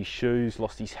 He lost his shoes,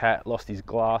 lost his hat, lost his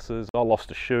glasses. I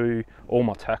lost a shoe, all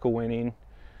my tackle went in.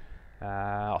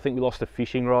 I think we lost a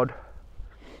fishing rod.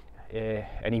 Yeah,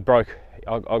 and he broke,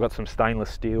 I got some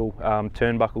stainless steel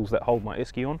turnbuckles that hold my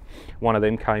esky on. One of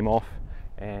them came off,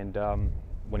 and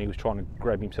when he was trying to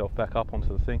grab himself back up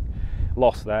onto the thing,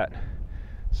 lost that.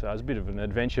 So it was a bit of an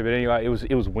adventure, but anyway,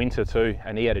 it was winter too,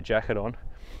 and he had a jacket on,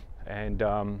 and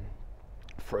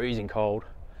freezing cold,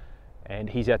 and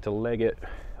he's had to leg it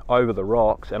over the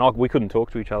rocks, and we couldn't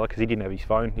talk to each other because he didn't have his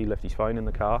phone. He left his phone in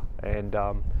the car, and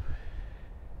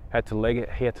had to leg it.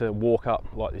 He had to walk up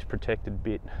like this protected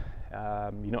bit.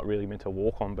 You're not really meant to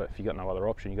walk on, but if you got no other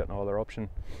option, you got no other option,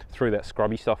 through that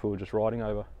scrubby stuff we were just riding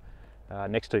over,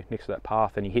 next to that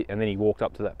path. And then he walked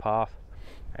up to that path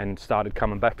and started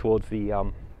coming back towards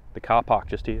the car park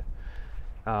just here.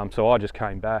 So I just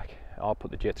came back. I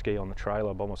put the jet ski on the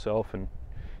trailer by myself, and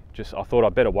I thought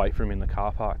I'd better wait for him in the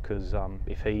car park, because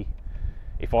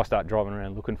if I start driving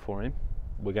around looking for him,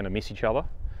 we're going to miss each other.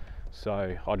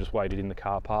 So I just waited in the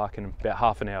car park, and about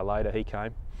half an hour later he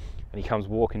came, and he comes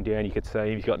walking down. You could see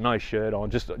him, he's got no shirt on,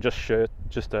 just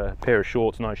a pair of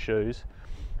shorts, no shoes,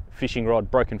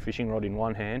 broken fishing rod in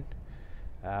one hand,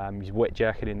 his wet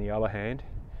jacket in the other hand,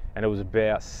 and it was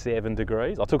about 7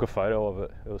 degrees. I took a photo of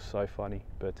it, it was so funny.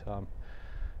 But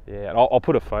yeah, and I'll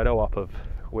put a photo up of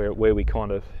where we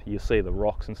you see the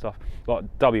rocks and stuff. Like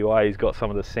WA's got some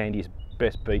of the sandiest,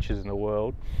 best beaches in the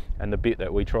world, and the bit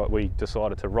that we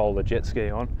decided to roll the jet ski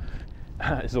on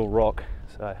is all rock.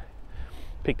 So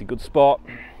picked a good spot.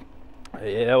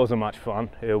 Yeah, that wasn't much fun.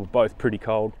 It was both pretty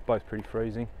cold, both pretty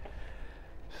freezing.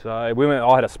 So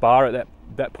I had a spa at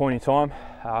that point in time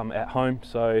at home.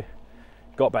 So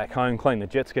got back home, cleaned the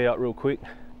jet ski up real quick,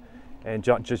 and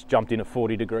just jumped in a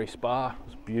 40-degree spa. It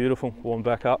was beautiful, warmed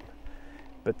back up.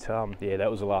 But yeah, that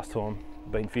was the last time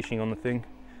been fishing on the thing.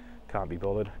 Can't be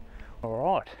bothered.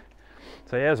 All right.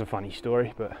 So yeah, that was a funny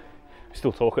story, but we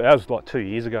still talk. That was like 2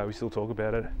 years ago. We still talk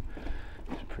about it.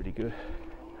 It's pretty good.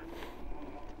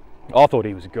 I thought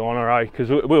he was a goner, because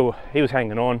he was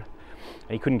hanging on,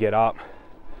 and he couldn't get up,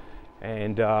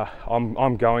 and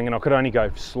I'm going, and I could only go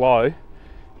slow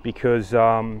because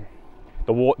the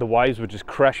waves were just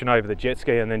crashing over the jet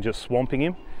ski and then just swamping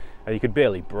him, and he could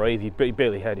barely breathe. He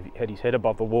barely had his head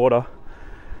above the water,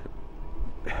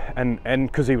 and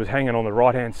because he was hanging on the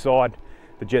right hand side,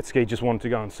 the jet ski just wanted to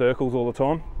go in circles all the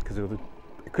time because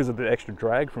of the extra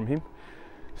drag from him.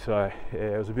 So yeah,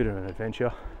 it was a bit of an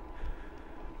adventure.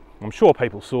 I'm sure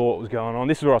people saw what was going on.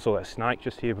 This is where I saw that snake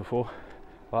just here before,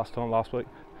 last week.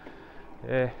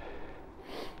 Yeah,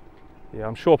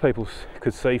 I'm sure people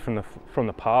could see from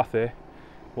the path there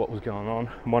what was going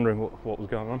on. I'm wondering what was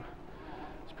going on.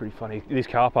 It's pretty funny. This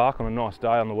car park on a nice day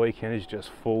on the weekend is just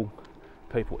full.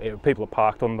 People are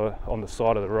parked on the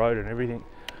side of the road and everything.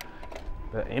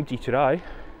 But empty today.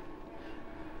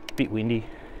 Bit windy.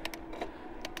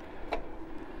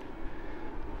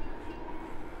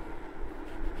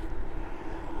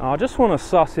 I just want to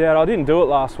suss out, I didn't do it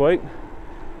last week,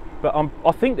 but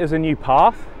I think there's a new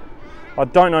path. I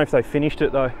don't know if they finished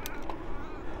it though.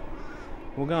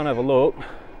 We'll go and have a look.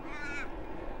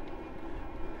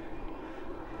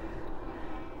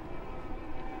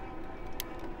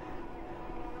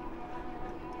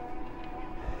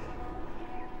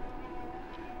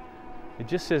 It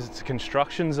just says it's a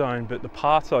construction zone, but the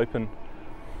path's open.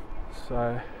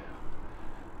 So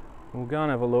we'll go and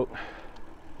have a look.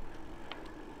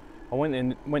 I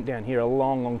went down here a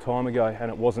long time ago,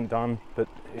 and it wasn't done, but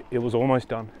it was almost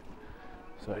done.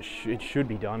 So it should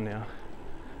be done now.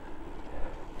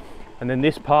 And then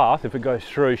this path, if it goes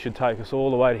through, should take us all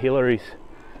the way to Hillary's.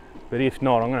 But if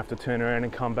not, I'm gonna have to turn around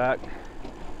and come back.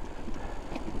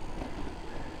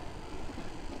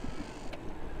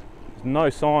 There's no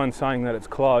sign saying that it's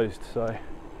closed, so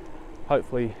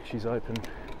hopefully she's open.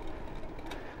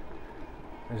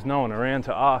 There's no one around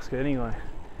to ask anyway.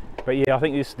 But yeah, I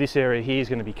think this area here is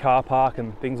going to be car park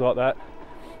and things like that.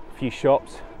 A few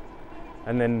shops,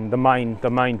 and then the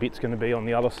main bit's going to be on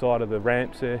the other side of the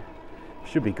ramps there.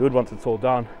 Should be good once it's all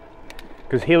done,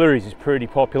 because Hillary's is pretty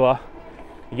popular.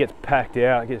 It gets packed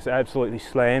out, it gets absolutely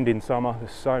slammed in summer.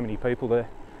 There's so many people there.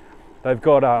 They've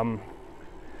got,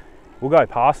 we'll go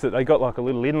past it, they've got like a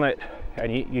little inlet,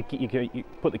 and you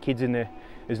put the kids in there.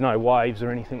 There's no waves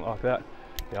or anything like that.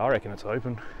 Yeah, I reckon it's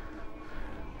open.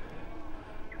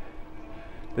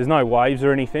 There's no waves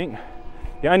or anything.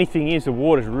 The only thing is the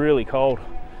water's really cold,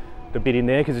 the bit in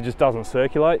there, because it just doesn't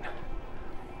circulate.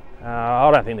 I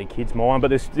don't think the kids mind, but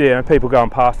there's people going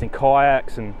past in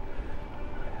kayaks, and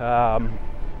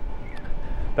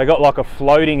they got like a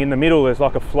floating in the middle. There's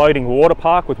like a floating water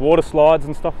park with water slides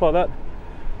and stuff like that.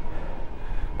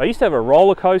 They used to have a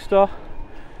roller coaster.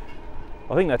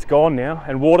 I think that's gone now,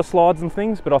 and water slides and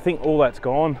things, but I think all that's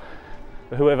gone.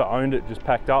 Whoever owned it just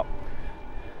packed up.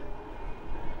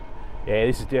 Yeah,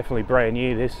 this is definitely brand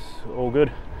new. This is all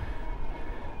good.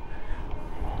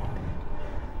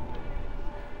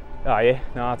 Oh yeah,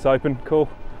 no, it's open, cool.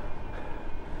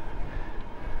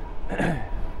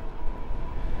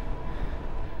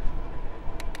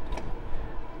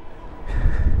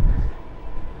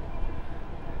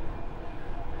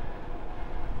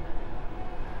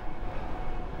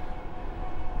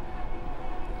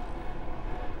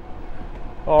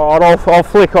 Alright, I'll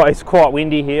flick. It's quite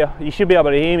windy here. You should be able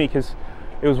to hear me because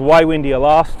it was way windier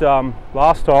last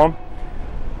time,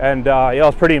 and yeah, I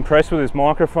was pretty impressed with this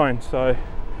microphone. So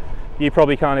you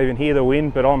probably can't even hear the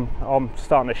wind, but I'm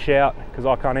starting to shout because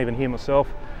I can't even hear myself.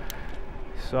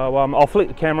 So I'll flick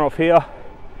the camera off here,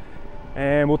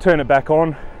 and we'll turn it back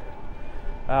on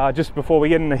just before we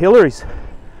get into Hillary's.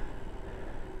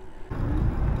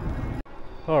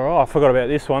 All right, I forgot about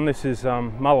this one. This is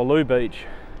Mullaloo Beach.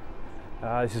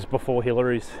 This is before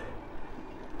Hillary's.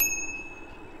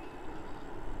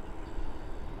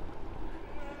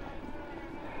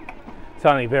 It's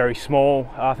only very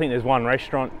small. I think there's one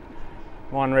restaurant,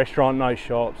 no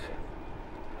shops.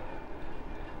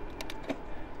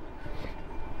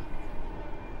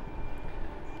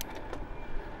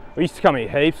 We used to come here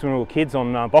heaps when we were kids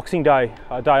on Boxing Day,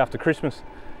 day after Christmas,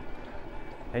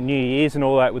 and New Year's and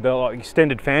all that with the like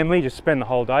extended family. Just spend the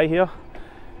whole day here.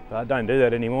 But I don't do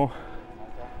that anymore.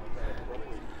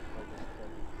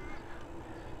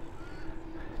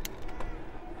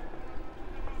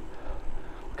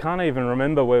 Can't even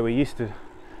remember where we used to.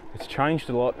 It's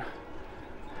changed a lot.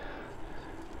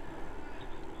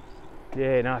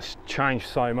 Yeah, no, it's changed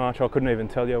so much. I couldn't even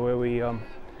tell you where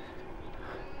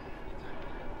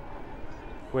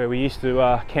we used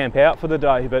to camp out for the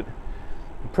day, but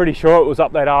I'm pretty sure it was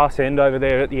up that arse end over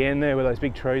there at the end there where those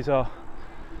big trees are.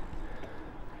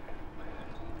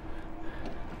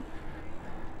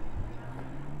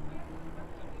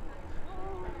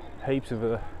 Heaps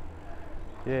of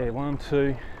yeah, 1,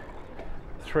 2,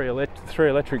 3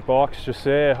 electric bikes just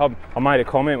there. I made a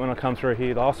comment when I come through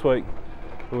here last week.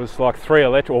 It was like 3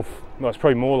 electric, well, it's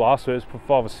probably more last week, it was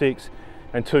 5 or 6,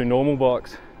 and 2 normal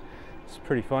bikes. It's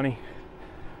pretty funny.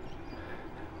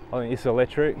 I think this is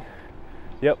electric.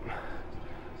 Yep.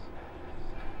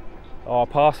 Oh,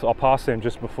 I passed them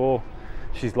just before.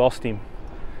 She's lost him.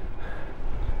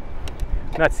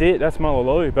 That's it, that's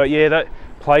Mullaloo. But yeah, that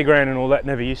playground and all that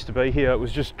never used to be here. It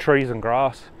was just trees and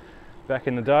grass back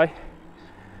in the day.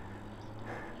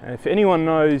 And if anyone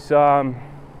knows,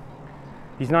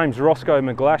 his name's Roscoe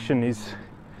McGlashan.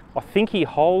 I think he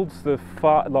holds the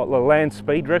land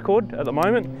speed record at the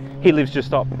moment. He lives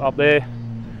just up there,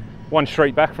 one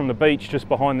street back from the beach, just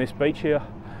behind this beach here.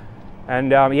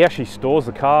 And he actually stores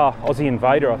the car, Aussie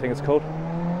Invader I think it's called.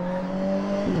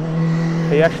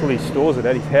 He actually stores it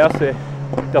at his house there,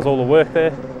 does all the work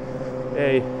there.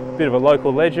 Yeah, bit of a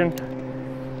local legend.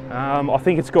 I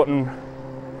think it's gotten,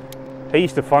 he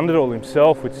used to fund it all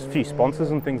himself with a few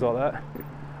sponsors and things like that.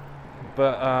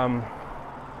 But I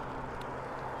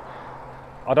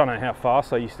don't know how fast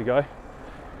they used to go.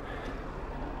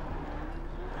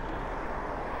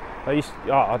 They used,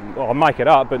 I'll make it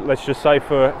up, but let's just say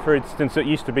for instance it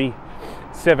used to be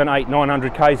 700, 800,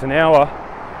 900 k's an hour.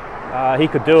 He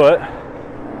could do it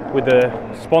with the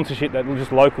sponsorship, that was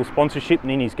just local sponsorship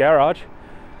and in his garage.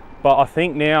 But I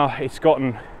think now it's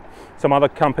gotten some other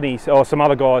companies or some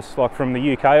other guys like from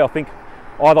the UK, I think,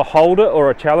 either hold it or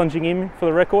are challenging him for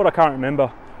the record. I can't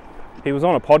remember. He was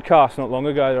on a podcast not long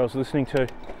ago that I was listening to.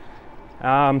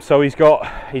 So he's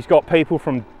got people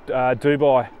from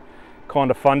Dubai kind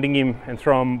of funding him and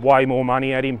throwing way more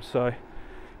money at him. So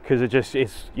because it's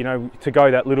you know, to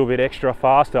go that little bit extra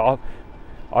faster.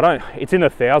 It's in the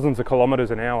thousands of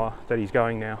kilometers an hour that he's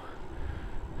going now.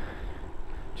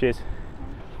 Cheers.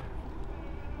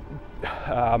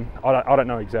 I don't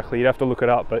know exactly, you'd have to look it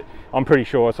up, but I'm pretty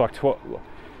sure it's like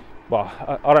well,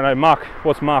 I don't know,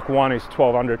 what's Mark 1 is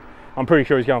 1200. I'm pretty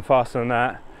sure he's going faster than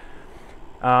that.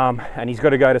 and he's got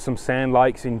to go to some sand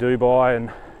lakes in Dubai,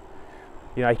 and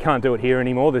you know, he can't do it here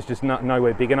anymore. There's just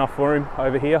nowhere big enough for him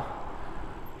over here.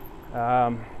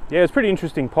 Yeah, it was a pretty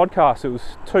interesting podcast. It was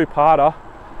two-parter.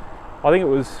 I think it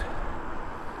was,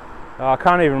 I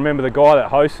can't even remember the guy that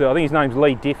hosts it. I think his name's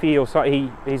Lee Diffie or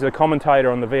something. He's a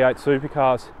commentator on the V8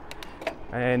 supercars,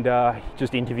 and he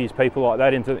just interviews people like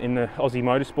that in the Aussie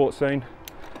motorsport scene.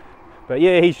 But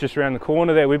yeah, he's just around the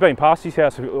corner there. We've been past his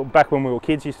house back when we were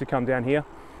kids. Used to come down here,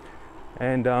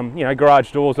 and you know,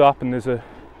 garage doors up, and there's a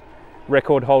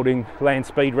record-holding land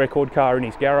speed record car in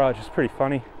his garage. It's pretty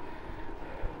funny.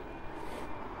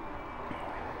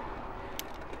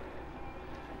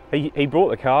 He brought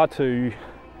the car to,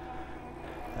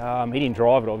 he didn't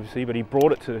drive it obviously, but he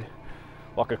brought it to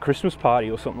like a Christmas party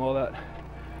or something like that.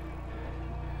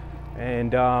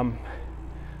 And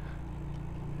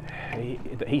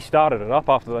he started it up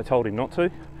after they told him not to.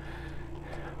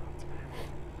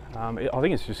 I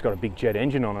think it's just got a big jet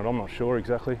engine on it, I'm not sure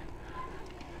exactly.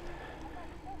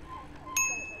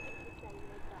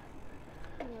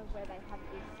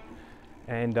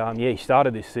 And yeah, he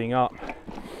started this thing up.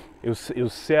 It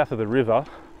was south of the river.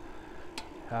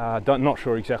 Not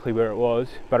sure exactly where it was,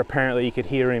 but apparently you could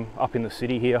hear him up in the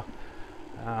city here.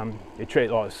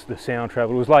 The sound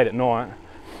travelled. It was late at night,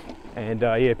 and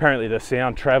yeah, apparently the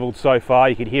sound travelled so far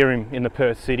you could hear him in the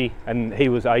Perth city, and he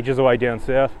was ages away down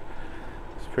south.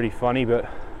 It's pretty funny, but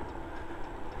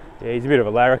yeah, he's a bit of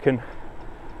a larrikin.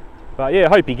 But yeah, I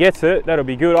hope he gets it. That'll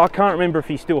be good. I can't remember if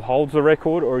he still holds the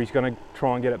record or he's going to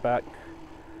try and get it back.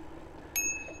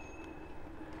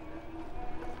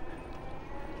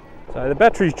 So the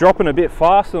battery's dropping a bit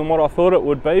faster than what I thought it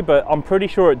would be, but I'm pretty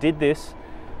sure it did this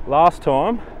last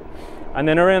time. And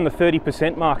then around the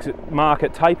 30% mark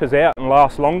it tapers out and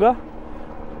lasts longer.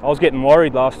 I was getting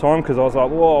worried last time because I was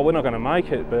like, whoa, we're not going to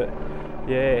make it. But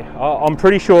yeah, I'm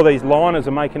pretty sure these liners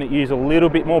are making it use a little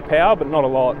bit more power, but not a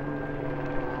lot.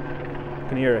 I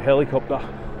can hear a helicopter.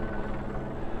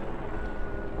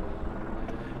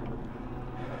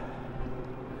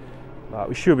 But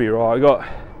we should be right. We got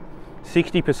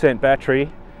 60%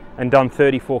 battery and done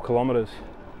 34 kilometers.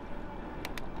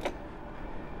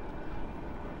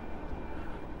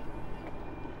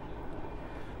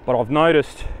 But I've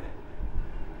noticed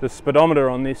the speedometer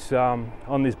on this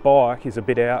bike is a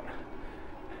bit out.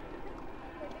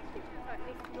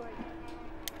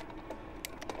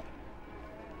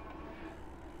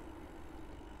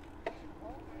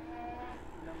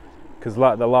 Because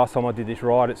the last time I did this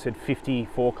ride it said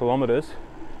 54 kilometers.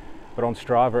 But on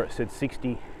Strava it said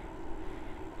 60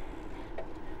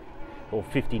 or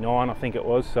 59 I think it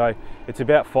was, so it's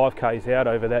about 5k's out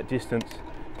over that distance,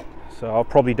 so I've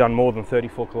probably done more than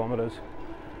 34 kilometers.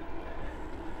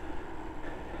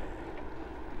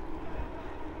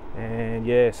 And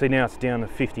yeah, see now it's down to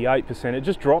 58%. It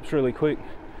just drops really quick,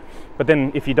 but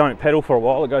then if you don't pedal for a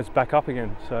while it goes back up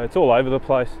again, so it's all over the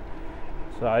place.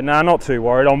 So no, not too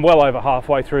worried. I'm well over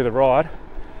halfway through the ride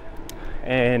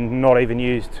and not even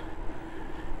used.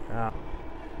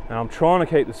 And I'm trying to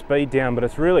keep the speed down, but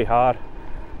it's really hard.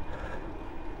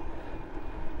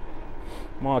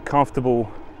 My comfortable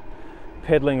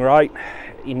pedaling rate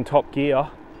in top gear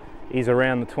is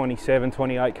around the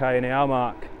 27-28k an hour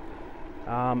mark,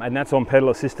 and that's on pedal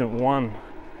assistant 1.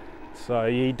 So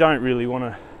you don't really want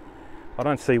to, I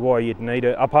don't see why you'd need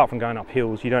it, apart from going up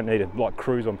hills. You don't need to like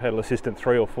cruise on pedal assistant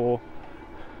 3 or 4.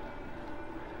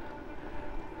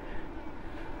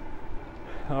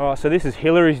 Alright, so this is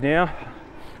Hillary's now.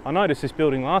 I noticed this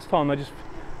building last time,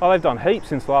 they've done heaps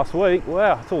since last week.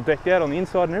 Wow, it's all decked out on the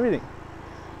inside and everything.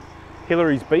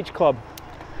 Hillary's Beach Club.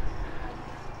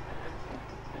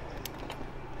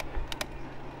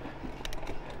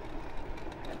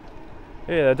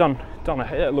 Yeah, they've done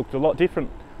it looked a lot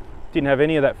different. Didn't have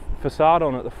any of that facade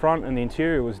on at the front, and the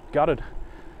interior was gutted.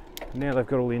 Now they've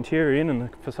got all the interior in and the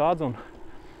facade's on.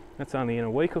 That's only in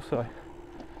a week or so.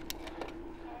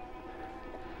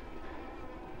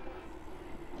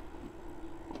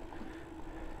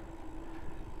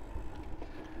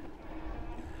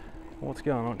 What's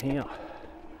going on here?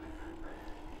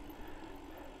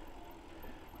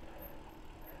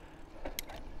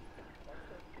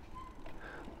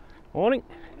 Morning.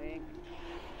 Morning.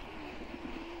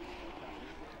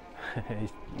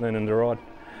 He's learning to ride.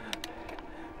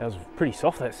 That was pretty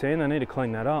soft, that sand. I need to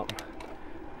clean that up.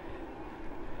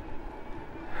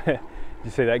 Did you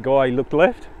see that guy? He looked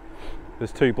left.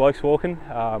 There's 2 blokes walking.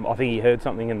 I think he heard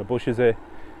something in the bushes there.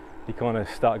 He kind of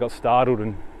got startled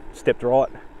and stepped right.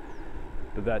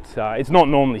 But that's it's not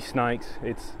normally snakes.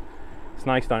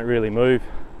 Snakes don't really move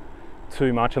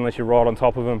too much unless you're right on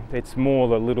top of them. It's more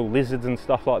the little lizards and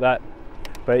stuff like that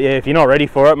But yeah, if you're not ready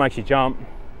for it, it makes you jump.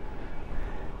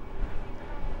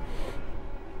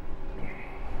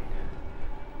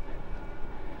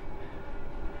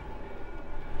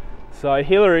 So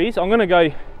Hillary's, I'm gonna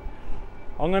go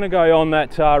on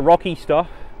that rocky stuff,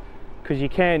 because you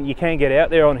can get out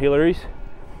there on Hillary's.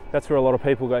 That's where a lot of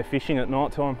people go fishing at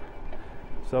night time.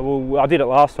 So I did it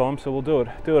last time, so we'll do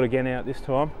it again out this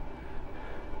time.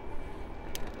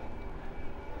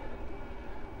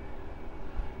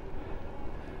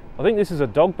 I think this is a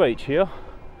dog beach here.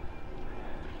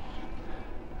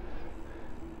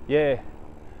 Yeah,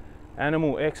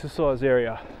 animal exercise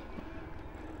area.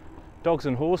 Dogs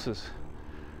and horses.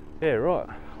 Yeah, right.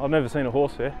 I've never seen a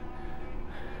horse there.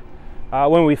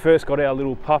 When we first got our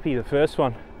little puppy, the first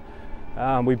one,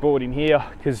 we brought him here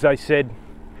because they said,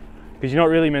 because you're not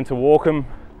really meant to walk them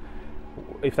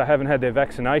if they haven't had their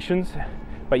vaccinations,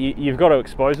 but you've got to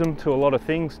expose them to a lot of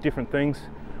things, different things.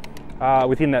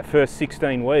 Within that first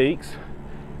 16 weeks,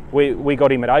 we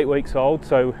got him at 8 weeks old,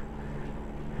 so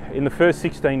in the first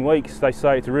 16 weeks they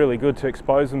say it's really good to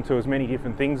expose them to as many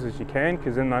different things as you can,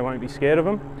 because then they won't be scared of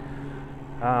them.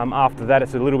 After that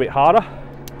it's a little bit harder.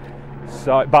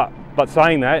 So, but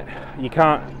saying that, you're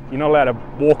not allowed to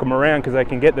walk them around because they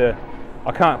can get the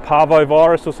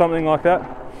parvovirus or something like that,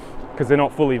 because they're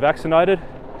not fully vaccinated,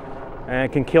 and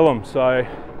it can kill them. So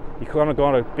you kind of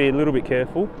got to be a little bit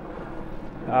careful.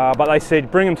 But they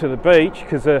said bring them to the beach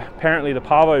because apparently the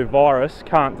parvovirus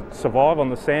can't survive on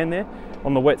the sand there,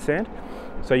 on the wet sand.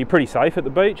 So you're pretty safe at the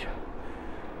beach.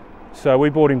 So we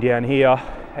brought him down here,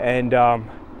 and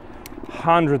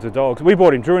hundreds of dogs. We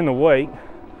brought him during the week.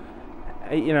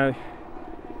 You know,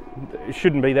 it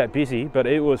shouldn't be that busy, but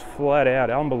it was flat out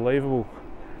unbelievable.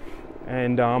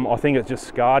 And I think it just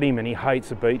scarred him, and he hates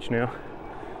the beach now.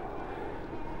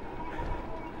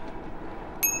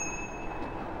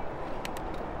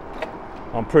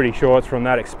 I'm pretty sure it's from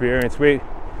that experience. We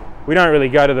don't really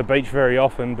go to the beach very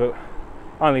often, but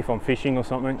only if I'm fishing or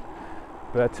something.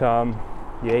 But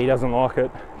yeah, he doesn't like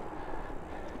it.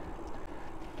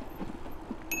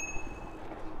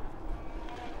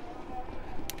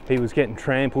 He was getting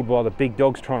trampled by the big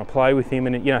dogs trying to play with him,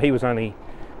 and you know, he was only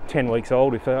 10 weeks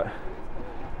old, if that.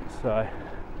 So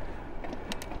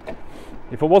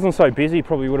if it wasn't so busy,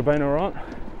 probably would have been all right.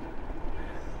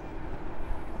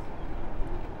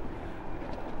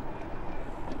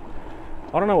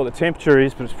 I don't know what the temperature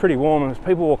is, but it's pretty warm, and there's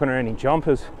people walking around in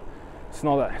jumpers. It's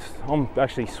not that, I'm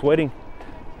actually sweating.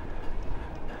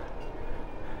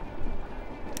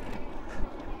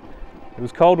 It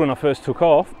was cold when I first took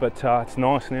off, but it's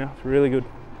nice now. It's really good.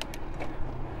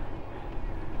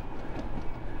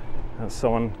 There's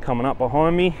someone coming up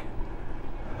behind me.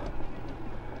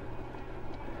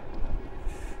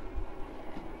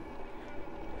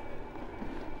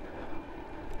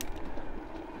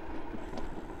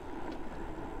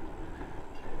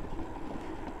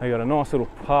 They got a nice little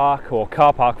park, or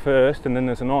car park first, and then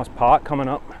there's a nice park coming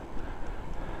up.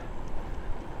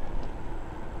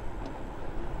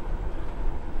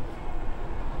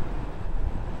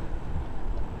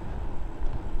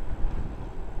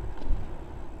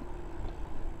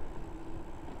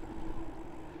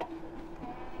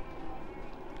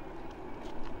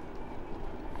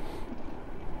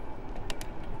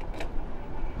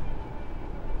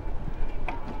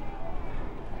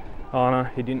 Oh no,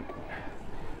 he didn't.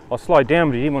 I slowed down,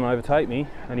 but he didn't want to overtake me,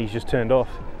 and he's just turned off.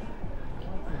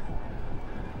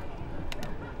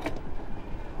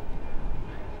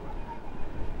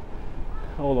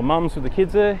 All the mums with the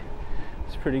kids there.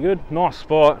 It's pretty good. Nice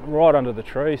spot, right under the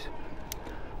trees.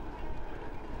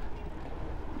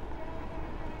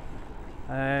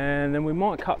 And then we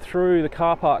might cut through the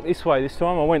car park this way this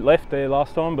time. I went left there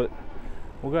last time, but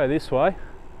we'll go this way.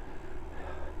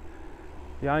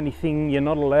 The only thing you're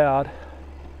not allowed,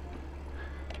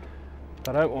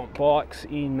 I don't want bikes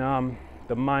in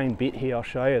the main bit here. I'll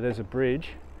show you, there's a bridge,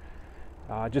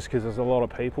 just because there's a lot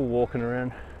of people walking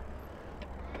around.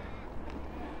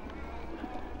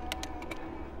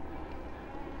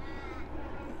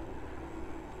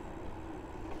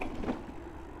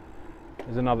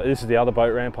 There's another, this is the other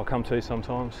boat ramp I come to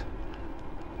sometimes.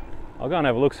 I'll go and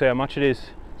have a look, see how much it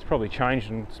is. It's probably changed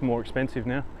and it's more expensive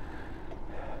now.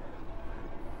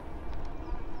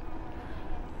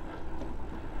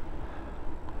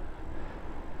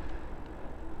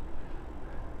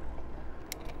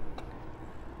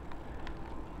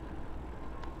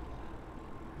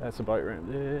 That's a boat ramp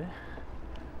there.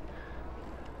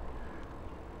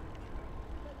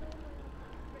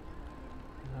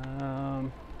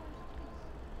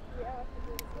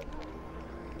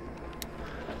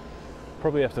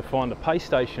 Probably have to find a pay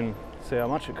station, see how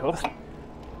much it costs.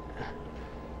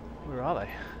 Where are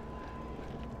they?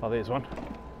 Oh, there's one.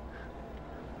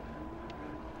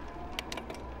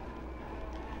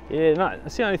 Yeah, no,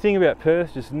 that's the only thing about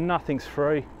Perth, just nothing's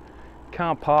free.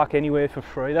 Can't park anywhere for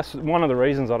free. That's one of the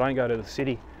reasons I don't go to the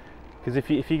city. Because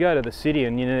if you go to the city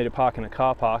and you need to park in a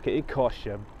car park, it costs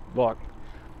you like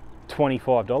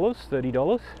 $25,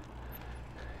 $30.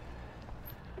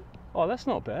 Oh, that's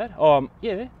not bad.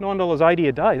 Yeah, $9.80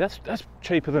 a day. That's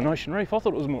cheaper than Ocean Reef. I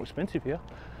thought it was more expensive here.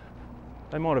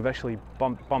 They might have actually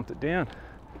bumped it down.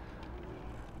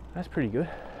 That's pretty good.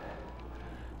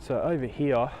 So over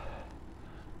here,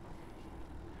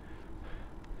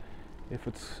 if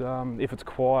it's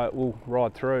quiet, we'll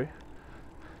ride through.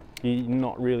 You're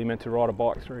not really meant to ride a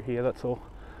bike through here, that's all.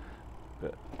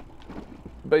 But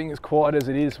being as quiet as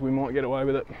it is, we might get away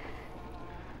with it.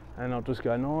 And I'll just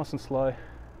go nice and slow.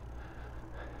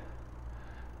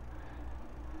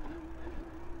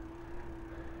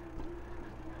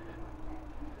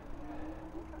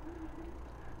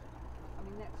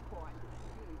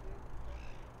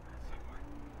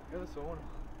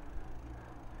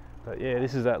 But yeah,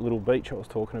 this is that little beach I was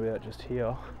talking about just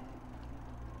here.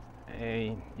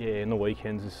 And yeah, in the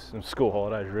weekends and school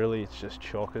holidays really, it's just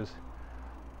chockers.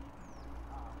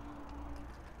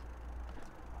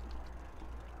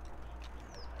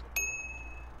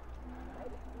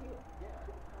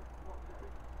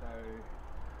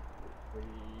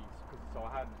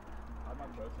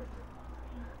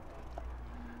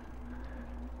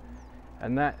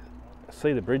 And that,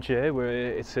 see the bridge there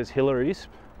where it says Hillary's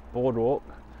Boardwalk,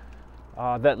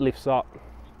 that lifts up.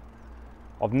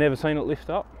 I've never seen it lift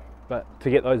up, but to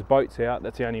get those boats out,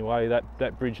 that's the only way.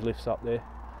 That bridge lifts up there.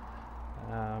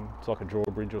 It's like a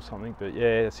drawbridge or something, but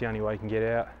yeah, that's the only way you can get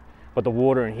out. But the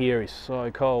water in here is so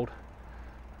cold.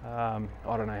 I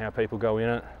don't know how people go in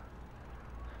it.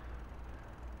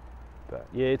 But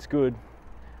yeah, it's good.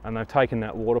 And they've taken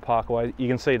that water park away. You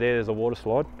can see there's a water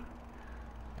slide.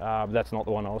 That's not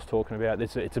the one I was talking about.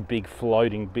 It's a big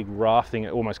floating, big rafting.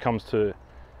 It almost comes to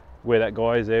where that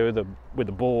guy is there with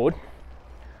the board.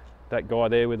 That guy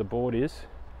there where the board is.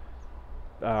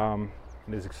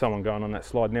 There's someone going on that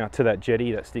slide now to that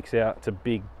jetty that sticks out. It's a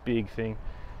big, big thing.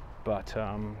 But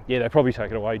yeah, they probably take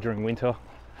it away during winter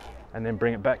and then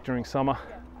bring it back during summer.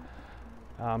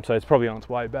 So it's probably on its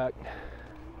way back.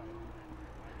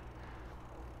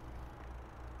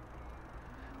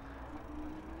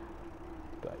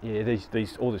 But yeah,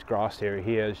 all this grass area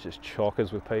here is just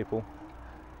chockers with people.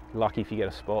 Lucky if you get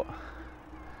a spot.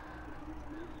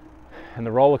 And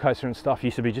the roller coaster and stuff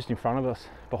used to be just in front of us,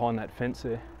 behind that fence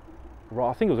there.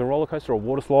 I think it was a roller coaster or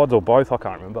water slides or both, I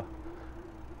can't remember.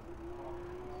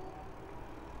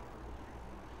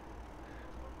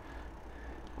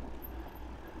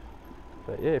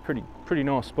 But yeah, pretty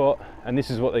nice spot. And this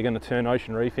is what they're going to turn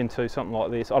Ocean Reef into, something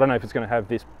like this. I don't know if it's going to have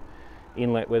this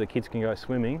inlet where the kids can go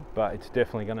swimming, but it's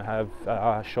definitely going to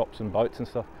have shops and boats and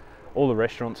stuff. All the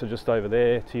restaurants are just over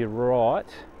there to your right.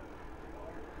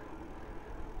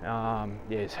 Yeah,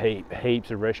 there's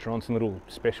heaps of restaurants and little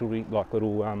specialty, like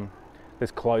little,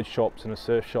 there's clothes shops and a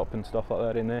surf shop and stuff like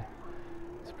that in there.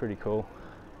 It's pretty cool.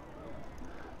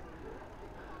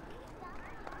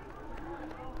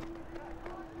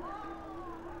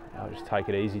 I'll just take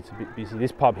it easy, it's a bit busy.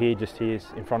 This pub here, just here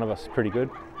in front of us, is pretty good.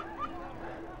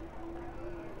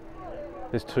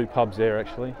 There's two pubs there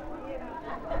actually.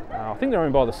 I think they're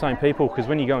owned by the same people, because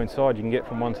when you go inside you can get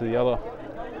from one to the other.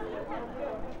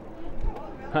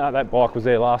 That bike was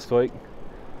there last week.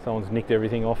 Someone's nicked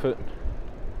everything off it.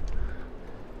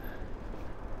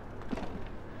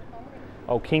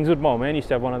 Old Kingswood, my man used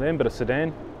to have one of them, but a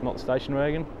sedan, not the station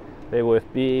wagon. They're worth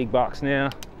big bucks now.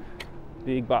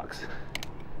 Big bucks.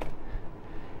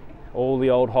 All the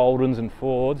old Holdens and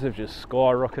Fords have just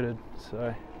skyrocketed.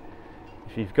 So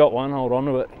if you've got one, hold on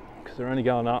to it, because they're only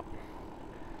going up.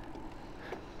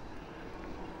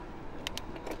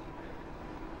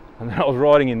 And then I was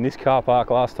riding in this car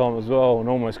park last time as well and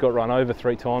almost got run over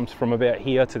 3 times from about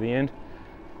here to the end.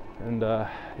 And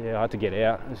yeah, I had to get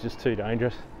out. It was just too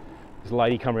dangerous. This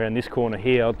lady come around this corner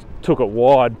here, I took it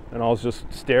wide and I was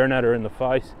just staring at her in the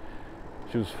face.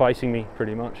 She was facing me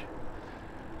pretty much.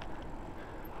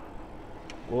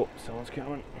 Whoa, someone's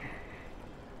coming.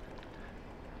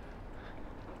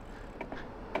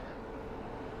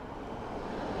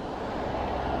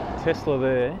 Tesla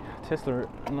there, Tesla,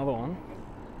 another one.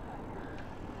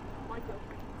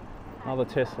 Another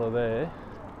Tesla there.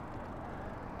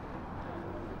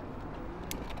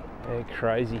 They're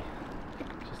crazy,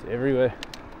 just everywhere.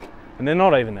 And they're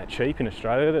not even that cheap in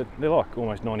Australia, they're like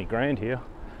almost 90 grand here.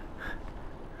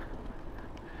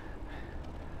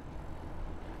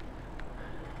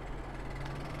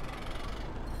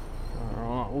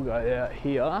 Alright, we'll go out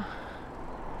here.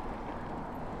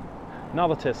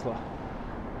 Another Tesla.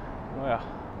 Wow.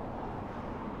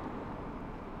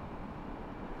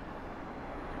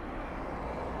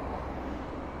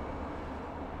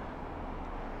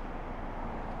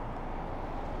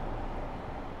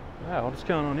 Wow, what's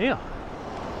going on here?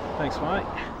 Thanks, mate.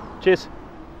 Cheers.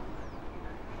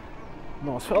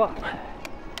 Nice fella.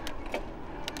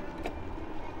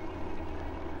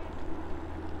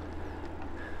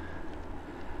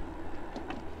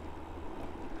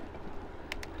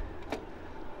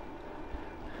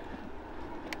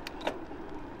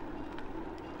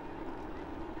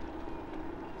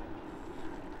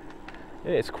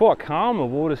 Yeah, it's quite calm, the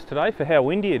waters today, for how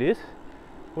windy it is.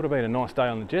 Would have been a nice day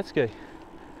on the jet ski.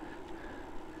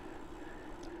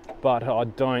 But I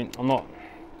don't think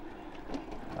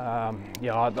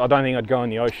I'd go in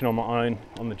the ocean on my own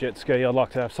on the jet ski. I'd like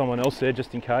to have someone else there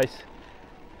just in case.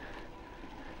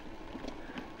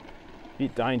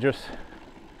 Bit dangerous.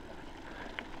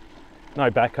 No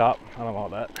backup, I don't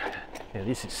like that. Yeah,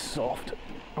 this is soft.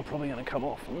 I'm probably going to come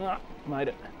off. No, made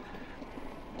it.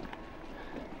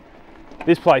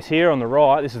 This place here on the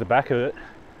right, this is the back of it,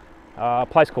 a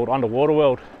place called Underwater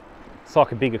World. It's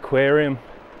like a big aquarium.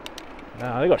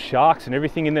 They've got sharks and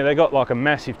everything in there. They've got like a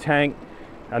massive tank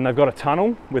and they've got a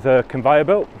tunnel with a conveyor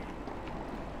belt,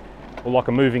 or like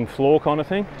a moving floor kind of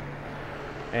thing.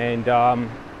 And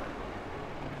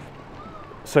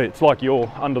so it's like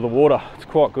you're under the water. It's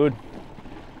quite good.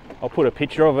 I'll put a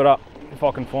picture of it up if I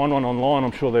can find one online.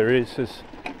 I'm sure there is. There's,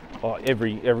 like,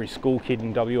 every school kid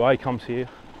in WA comes here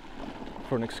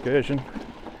for an excursion.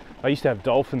 I used to have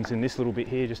dolphins in this little bit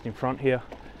here, just in front here,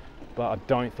 but I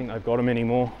don't think they've got them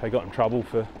anymore. They got in trouble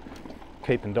for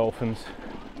keeping dolphins.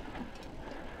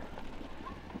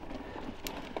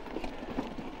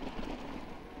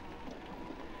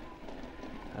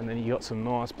 And then you got some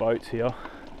nice boats here.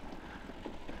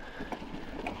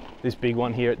 This big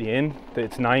one here at the end,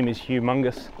 its name is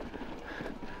Humongous.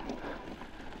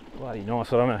 Bloody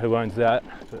nice. I don't know who owns that,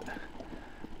 but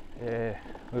yeah,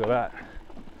 look at that.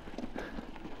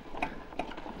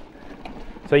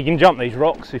 So you can jump these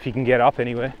rocks if you can get up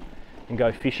anywhere and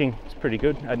go fishing. It's pretty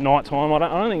good at night time. I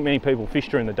don't think many people fish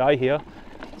during the day here.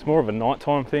 It's more of a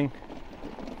nighttime thing.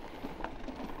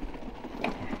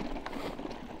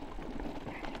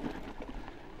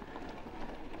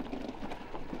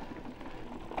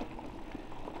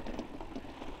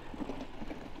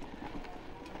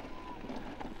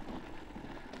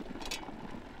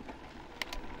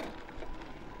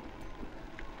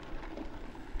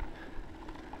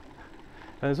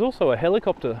 And there's also a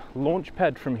helicopter launch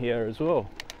pad from here as well.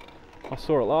 I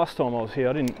saw it last time I was here.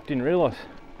 I didn't realise.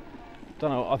 Don't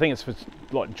know. I think it's for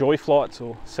like joy flights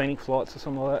or scenic flights or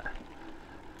something like that.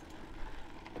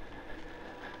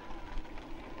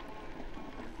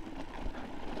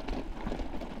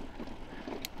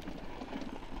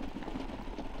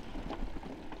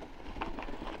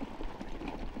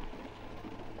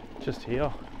 Just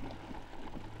here.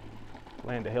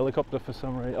 Land a helicopter for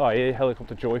some reason. Oh yeah,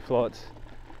 helicopter joy flights.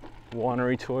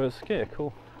 Winery tours. Yeah,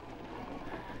 cool.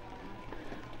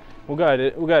 We'll go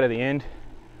to the end.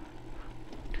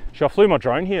 So I flew my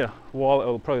drone here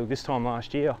probably this time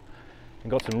last year,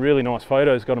 and got some really nice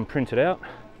photos. Got them printed out,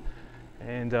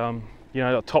 and you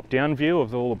know, a top-down view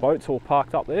of all the boats all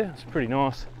parked up there. It's pretty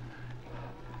nice.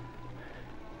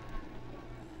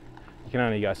 You can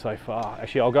only go so far.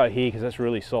 Actually, I'll go here because that's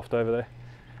really soft over there.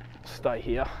 Stay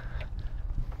here.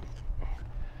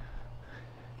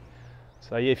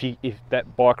 So yeah, if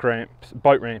that boat ramp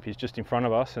is just in front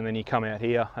of us, and then you come out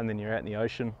here, and then you're out in the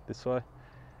ocean this way.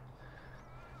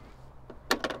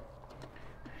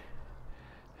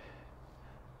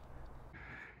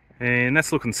 And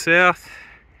that's looking south.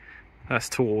 That's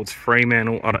towards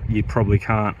Fremantle. You probably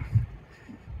can't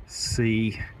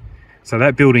see. So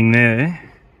that building there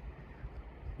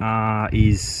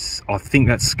is, I think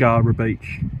that's Scarborough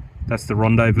Beach. That's the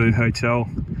Rendezvous Hotel.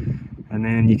 And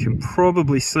then you can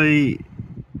probably see,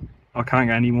 I can't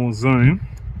get any more zoom,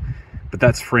 but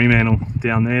that's Fremantle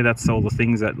down there. That's all the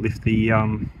things that lift the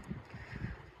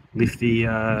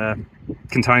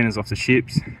containers off the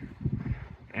ships.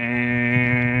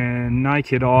 And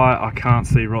naked eye, I can't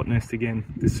see Rottnest again.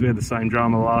 This we had the same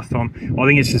drama last time. I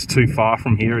think it's just too far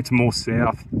from here. It's more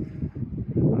south.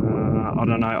 I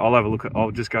don't know. I'll have a look.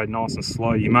 I'll just go nice and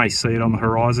slow. You may see it on the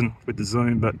horizon with the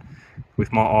zoom, but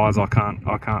with my eyes, I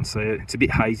can't see it. It's a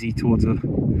bit hazy towards there.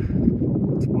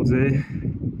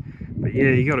 But yeah,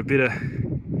 you got a bit of.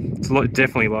 It's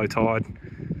definitely low tide.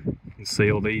 You can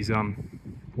see all these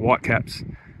white caps.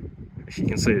 As you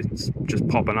can see, it's just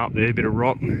popping up there, a bit of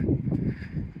rock.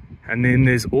 And then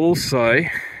there's also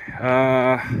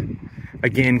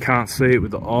Again, can't see it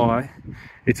with the eye.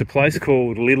 It's a place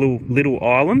called Little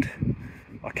Island.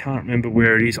 I can't remember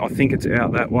where it is. I think it's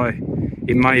out that way.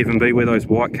 It may even be where those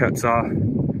white caps are,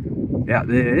 out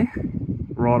there,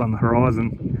 right on the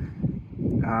horizon.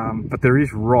 But there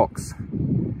is rocks,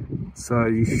 so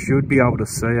you should be able to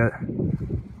see it,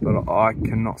 but I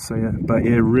cannot see it. But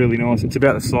yeah, really nice. It's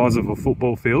about the size of a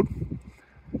football field.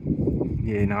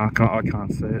 Yeah, no, I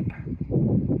can't see it.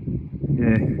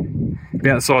 Yeah,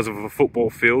 about the size of a football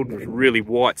field with really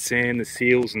white sand, the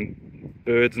seals and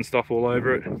birds and stuff all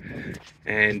over it.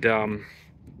 And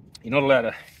you're not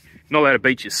allowed to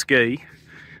beach your ski,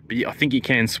 but I think you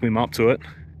can swim up to it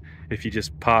if you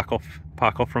just park off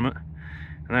from it.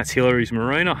 And that's Hillary's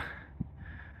Marina.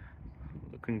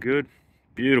 Looking good,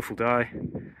 beautiful day.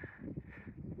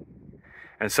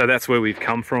 And so that's where we've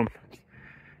come from.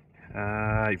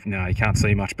 No, you can't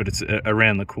see much, but it's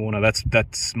around the corner. That's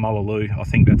Mullaloo. I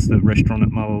think that's the restaurant at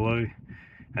Mullaloo.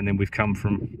 And then we've come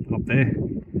from up there.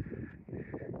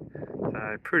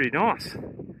 So pretty nice.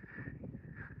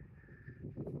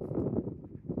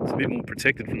 It's a bit more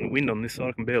protected from the wind on this side.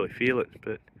 I can barely feel it,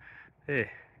 but yeah.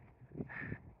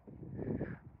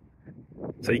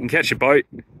 So you can catch a boat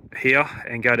here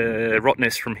and go to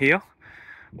Rottnest from here,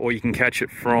 or you can catch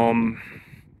it from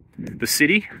the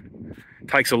city.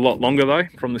 Takes a lot longer though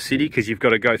from the city, because you've got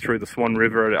to go through the Swan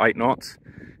River at 8 knots,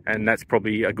 and that's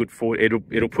probably a good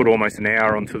it'll put almost an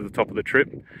hour onto the top of the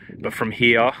trip. But from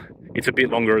here it's a bit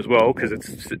longer as well, because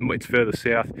it's further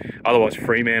south. Otherwise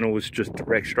Fremantle was just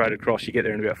direct straight across. You get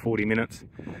there in about 40 minutes.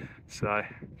 So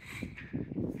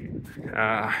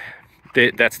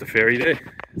that's the ferry there.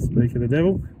 Speak of the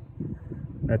devil,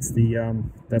 that's the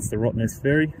Rottnest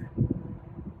ferry.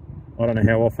 I don't know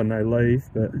how often they leave,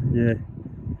 but yeah.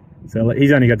 So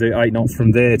he's only got to do 8 knots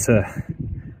from there to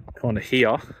kind of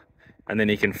here, and then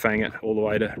he can fang it all the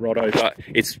way to Rotto, but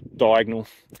it's diagonal.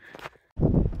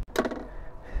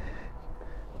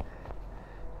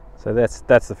 So that's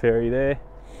the ferry there.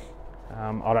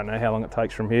 I don't know how long it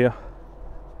takes from here.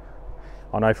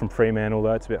 I know from Fremantle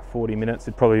though it's about 40 minutes.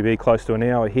 It'd probably be close to an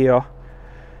hour here.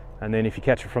 And then if you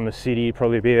catch it from the city, it'd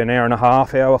probably be an hour and a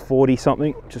half, hour 40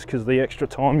 something, just because of the extra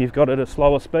time you've got at a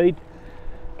slower speed.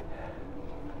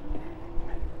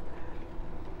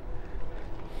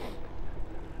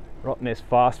 Rottnest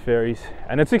fast ferries,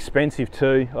 and it's expensive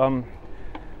too.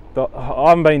 I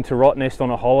haven't been to Rottnest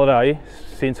on a holiday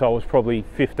since I was probably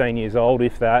 15 years old,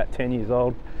 if that, 10 years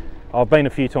old. I've been a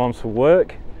few times for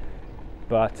work,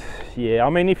 but yeah,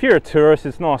 I mean, if you're a tourist,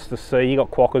 it's nice to see. You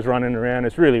got quokkas running around,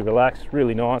 it's really relaxed,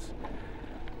 really nice.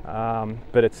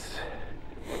 But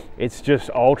it's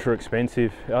just ultra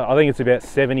expensive. I think it's about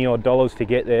 $70 odd to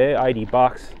get there,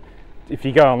 $80. If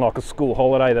you go on like a school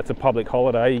holiday, that's a public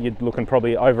holiday, you're looking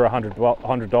probably over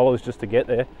 $100 just to get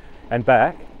there and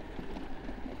back.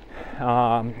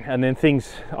 And then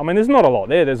things, I mean, there's not a lot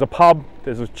there. There's a pub,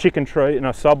 there's a chicken treat and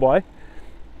a Subway,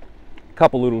 a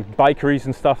couple little bakeries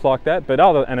and stuff like that,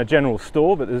 and a general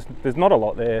store, but there's not a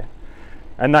lot there.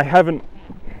 And they haven't,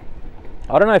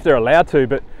 I don't know if they're allowed to,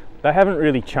 but they haven't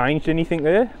really changed anything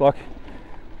there. Like,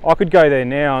 I could go there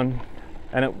now and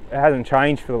it hasn't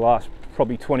changed for the last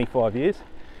probably 25 years.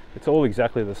 It's all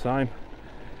exactly the same.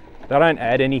 They don't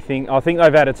add anything. I think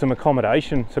they've added some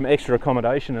accommodation, some extra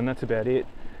accommodation, and that's about it.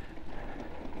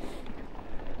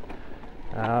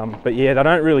 But yeah, they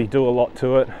don't really do a lot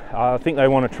to it. I think they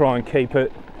want to try and keep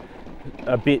it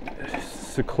a bit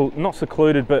not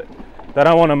secluded, but they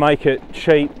don't want to make it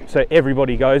cheap so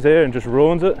everybody goes there and just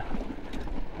ruins it.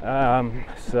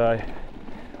 So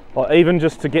Like even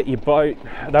just to get your boat,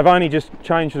 they've only just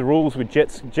changed the rules with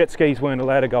jet skis weren't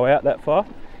allowed to go out that far,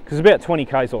 because it's about 20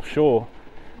 k's offshore.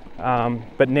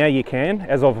 But now you can,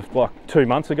 as of like 2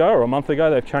 months ago or a month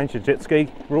ago, they've changed the jet ski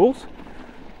rules.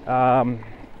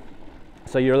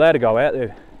 So you're allowed to go out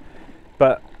there,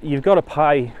 but you've got to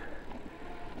pay,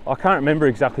 I can't remember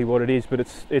exactly what it is, but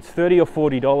it's $30 or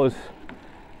 $40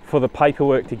 for the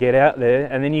paperwork to get out there,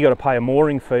 and then you got to pay a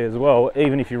mooring fee as well,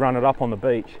 even if you run it up on the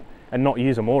beach and not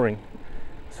use a mooring.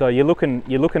 So you're looking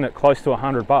at close to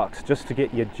 $100 just to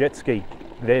get your jet ski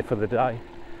there for the day.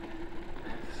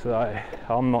 So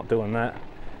I'm not doing that.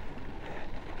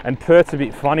 And Perth's a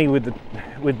bit funny with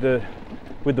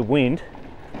the wind,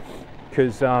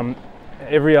 because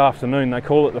every afternoon they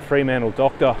call it the Fremantle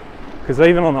Doctor, because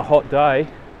even on a hot day,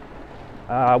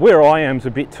 where I am is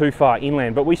a bit too far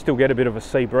inland, but we still get a bit of a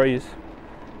sea breeze.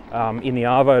 In the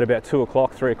Arvo at about 2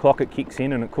 o'clock, 3 o'clock it kicks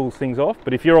in and it cools things off.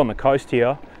 But if you're on the coast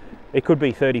here, it could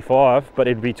be 35, but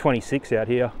it'd be 26 out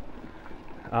here.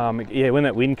 Yeah, when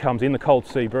that wind comes in, the cold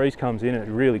sea breeze comes in, it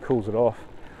really cools it off.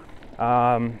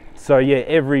 So yeah,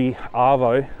 every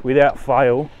arvo, without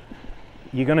fail,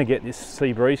 you're going to get this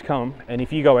sea breeze come, and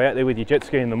if you go out there with your jet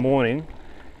ski in the morning,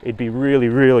 it'd be really,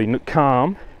 really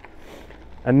calm.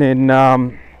 And then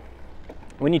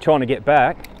when you're trying to get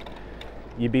back,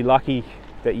 you'd be lucky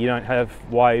that you don't have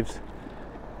waves.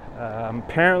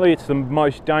 Apparently it's the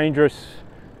most dangerous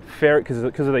ferry, because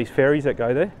of these ferries that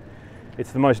go there.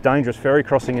 It's the most dangerous ferry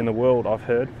crossing in the world, I've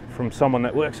heard from someone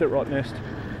that works at Rottnest.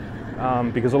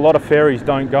 Because a lot of ferries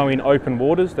don't go in open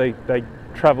waters, they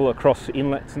travel across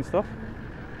inlets and stuff.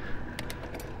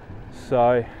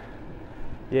 So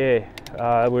yeah,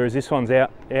 whereas this one's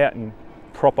out in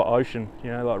proper ocean,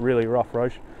 you know, like really rough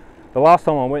ocean. The last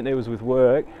time I went there was with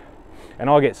work,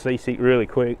 and I get seasick really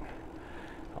quick.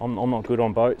 I'm not good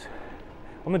on boats.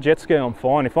 On the jet ski I'm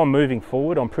fine. If I'm moving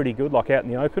forward, I'm pretty good, like out in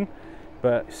the open.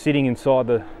 But sitting inside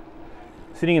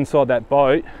that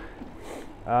boat,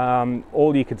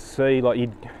 all you could see, like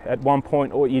at one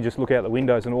point, or you just look out the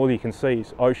windows and all you can see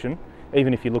is ocean,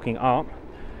 even if you're looking up.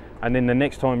 And then the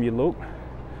next time you look,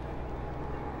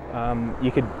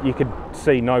 you could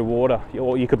see no water,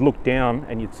 or you could look down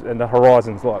and the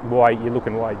horizon's like you're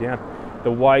looking way down.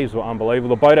 The waves were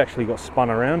unbelievable. The boat actually got spun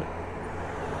around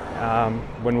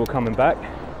when we were coming back.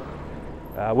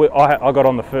 I got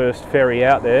on the first ferry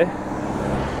out there,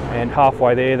 and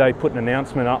halfway there they put an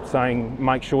announcement up saying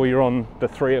make sure you're on the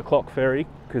 3 o'clock ferry,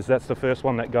 because that's the first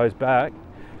one that goes back,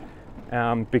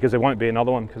 because there won't be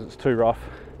another one because it's too rough.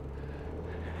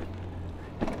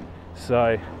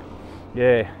 So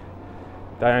yeah,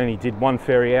 they only did one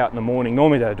ferry out in the morning.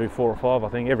 Normally they do 4 or 5, I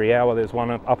think. Every hour there's one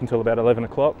up until about 11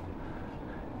 o'clock.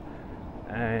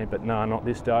 But no, not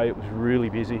this day. It was really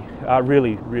busy,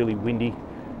 really, really windy,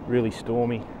 really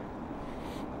stormy.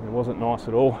 It wasn't nice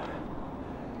at all.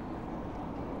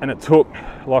 And it took,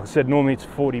 like I said, normally it's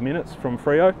 40 minutes from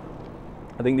Frio.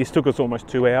 I think this took us almost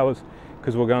 2 hours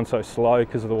because we were going so slow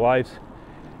because of the waves.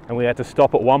 And we had to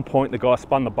stop at one point. The guy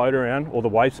spun the boat around, or the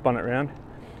wave spun it around,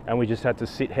 and we just had to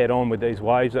sit head on with these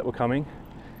waves that were coming,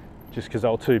 just because they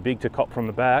were too big to cop from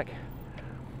the back.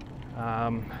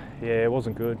 Yeah, it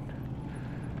wasn't good.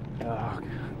 I'm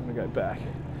gonna go back.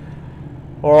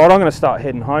 All right, I'm gonna start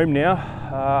heading home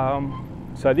now.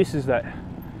 So this is that.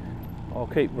 I'll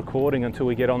keep recording until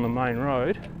we get on the main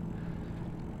road.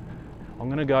 I'm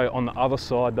gonna go on the other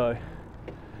side though.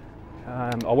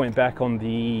 I went back on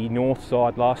the north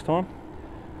side last time,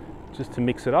 just to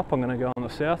mix it up. I'm gonna go on the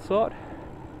south side.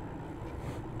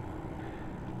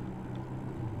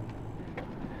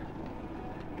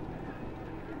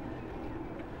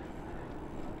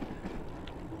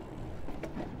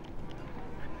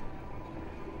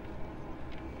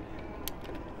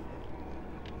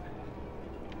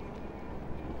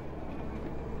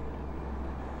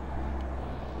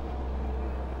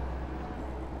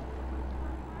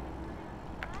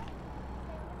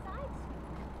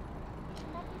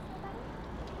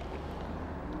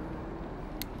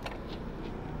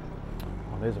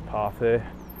 There's a path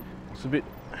there. It's a bit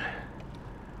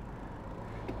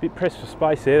pressed for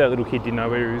space there. That little kid didn't know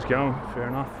where he was going. Fair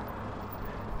enough.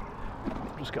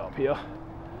 Just go up here.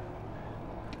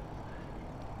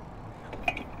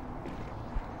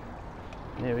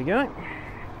 There we go.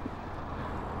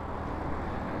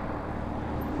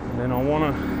 And then I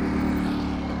want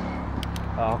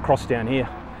to cross down here.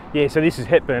 Yeah, so this is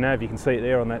Hepburn Ave. You can see it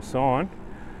there on that sign.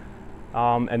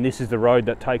 And this is the road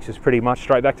that takes us pretty much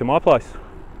straight back to my place.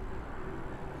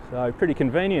 So pretty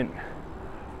convenient.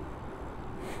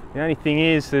 The only thing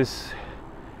is it's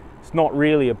not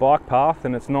really a bike path,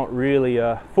 and it's not really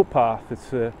a footpath.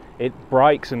 It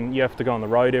breaks and you have to go on the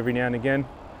road every now and again.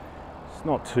 It's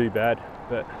not too bad,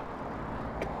 but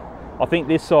I think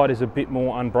this side is a bit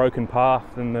more unbroken path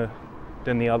than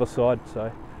the other side,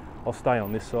 so I'll stay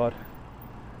on this side.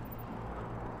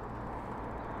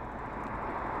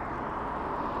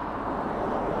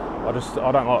 I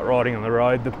don't like riding on the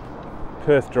road. The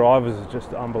Perth drivers are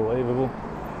just unbelievable.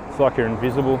 It's like you're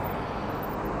invisible.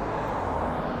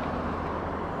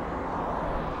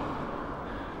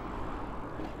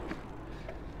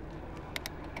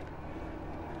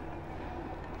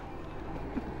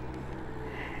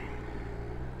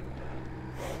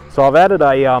 So I've added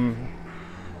a,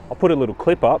 I'll put a little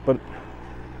clip up, but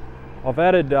I've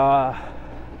added, oh,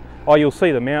 you'll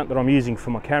see the mount that I'm using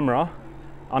for my camera.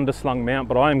 Underslung mount,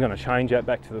 but I am going to change that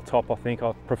back to the top. I think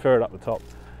I prefer it up the top.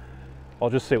 I'll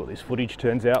just see what this footage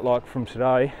turns out like from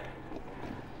today.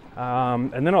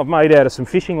 And then I've made out of some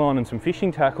fishing line and some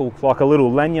fishing tackle, like a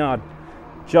little lanyard,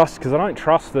 just because I don't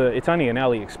trust it's only an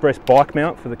AliExpress bike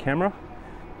mount for the camera,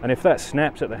 and if that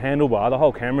snaps at the handlebar, the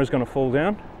whole camera is going to fall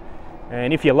down,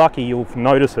 and if you're lucky you'll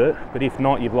notice it, but if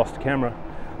not, you've lost the camera.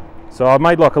 So I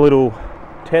made like a little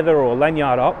tether or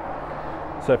lanyard up,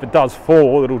 so if it does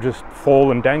fall, it'll just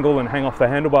fall and dangle and hang off the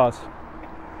handlebars.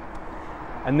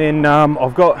 And then I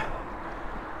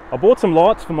bought some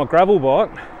lights for my gravel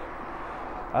bike.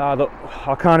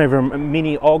 I can't even remember,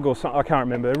 Mini Og or something, I can't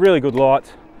remember. They're really good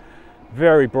lights,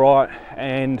 very bright,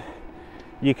 and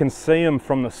you can see them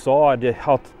from the side.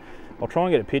 I'll try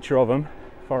and get a picture of them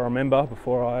if I remember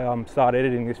before I start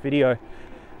editing this video.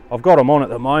 I've got them on at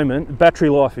the moment. Battery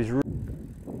life is alright.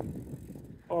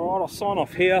 I'll sign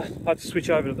off here. I had to switch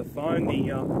over to the phone. I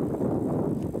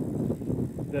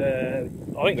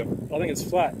think it's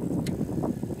flat.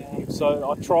 So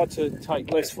I tried to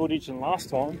take less footage than last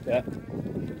time, but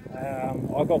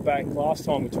I got back last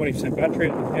time with 20% battery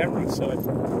on the camera, so I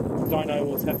don't know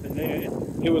what's happened there.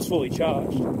 It was fully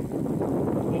charged.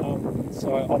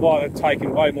 So I've either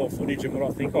taken way more footage than what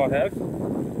I think I have,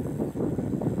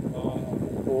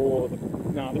 or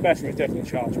no, the battery is definitely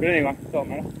charged. But anyway, doesn't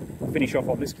matter. I'll finish off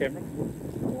on this camera.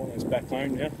 It's back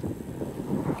home now.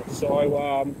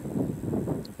 So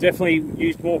definitely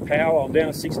used more power. I'm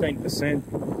down to 16%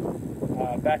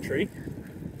 battery.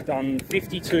 Done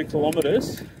 52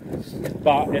 kilometres,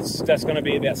 but that's going to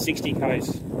be about 60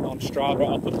 k's on Strava.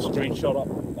 I'll put the screenshot up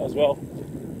as well,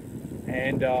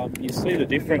 and you see the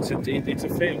difference. It's a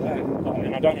fair lag,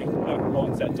 and I don't know why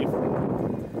it's that different.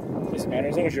 It doesn't matter,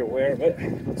 as long as you're aware of it,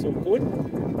 it's all good.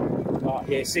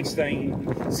 Yeah, 60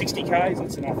 k's,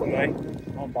 that's enough for me.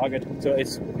 I'm buggered. So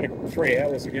it's 3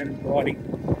 hours again riding.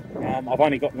 I've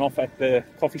only gotten off at the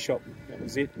coffee shop, that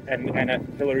was it, and at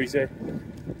Hillary's there.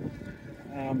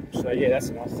 So yeah, that's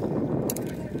enough.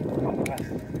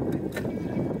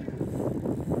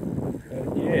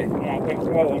 Yeah,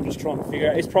 well, I'm just trying to figure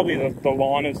out. It's probably the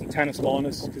liners, the Tannis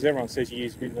liners, because everyone says you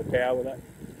use a bit of power with that.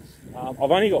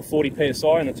 I've only got 40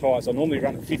 psi in the tyres. I normally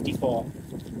run at 55.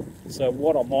 So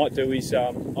what I might do is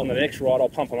on the next ride I'll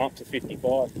pump them up to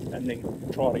 55 and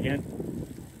then try it again,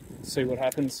 see what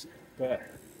happens. But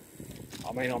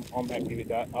I mean, I'm happy with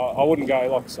that. I wouldn't go,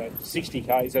 like I say, 60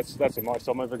 k's. That's the most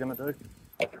I'm ever going to do.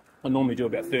 I normally do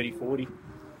about 30-40,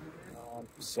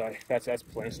 so that's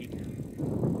plenty.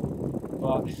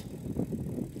 But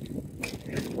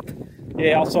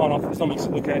yeah, I'll sign off. There's something to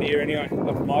look at here anyway.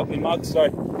 Got my ugly mug,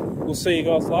 so we'll see you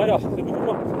guys later.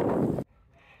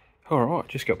 Alright,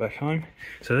 just got back home.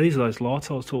 So these are those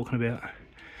lights I was talking about.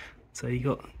 So you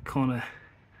got kind of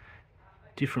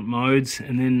different modes,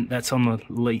 and then that's on the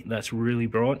elite, that's really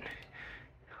bright.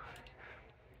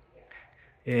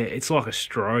 Yeah, it's like a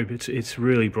strobe. It's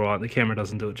really bright. The camera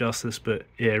doesn't do it justice, but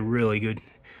yeah, really good.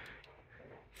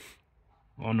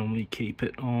 I normally keep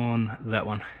it on that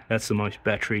one. That's the most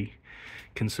battery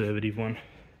conservative one.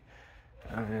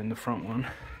 And the front one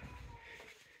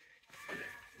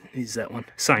is that one.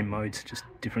 Same modes, just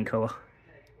different colour.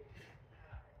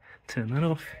 Turn that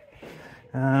off.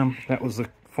 That was the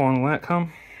final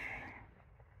outcome.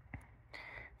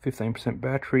 15%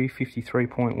 battery,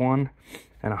 53.1.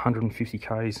 and 150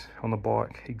 k's on the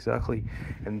bike exactly,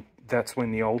 and that's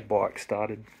when the old bike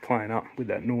started playing up with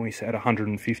that noise at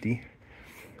 150.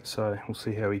 So we'll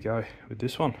see how we go with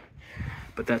this one.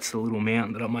 But that's the little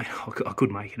mount that I made. I could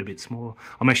make it a bit smaller.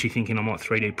 I'm actually thinking I might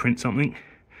 3D print something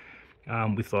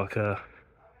with like a,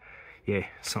 yeah,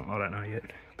 something, I don't know yet,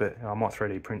 but I might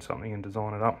 3D print something and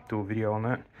design it up, do a video on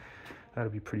that.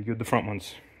 That'll be pretty good. The front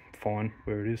one's fine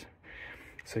where it is.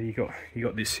 So you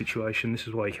got this situation. This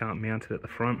is why you can't mount it at the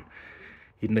front.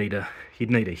 You'd need a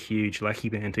huge lackey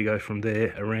band to go from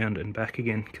there around and back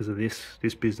again because of this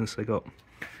business they got.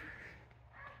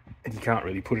 And you can't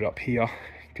really put it up here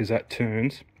because that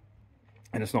turns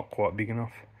and it's not quite big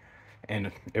enough,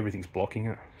 and everything's blocking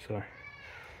it. So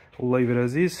we'll leave it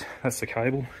as is. That's the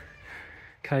cable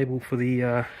for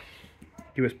the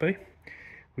USB,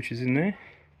 which is in there,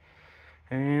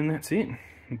 and that's it.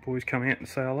 The boys come out and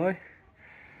say hello.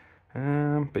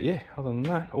 But yeah, other than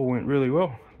that, all went really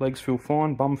well. Legs feel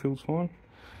fine, bum feels fine,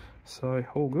 so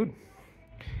all good.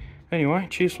 Anyway,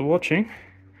 cheers for watching,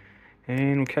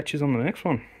 and we'll catch you on the next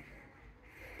one.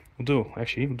 We'll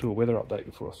do a weather update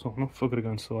before I sign off. I've got to go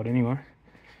inside anyway.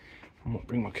 I might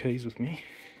bring my keys with me.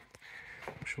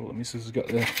 I'm sure the missus has got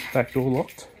the back door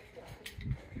locked.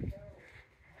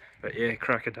 But yeah,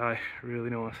 crack a day, really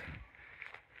nice.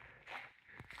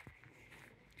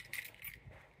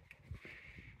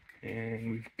 And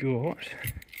we've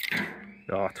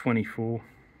got 24.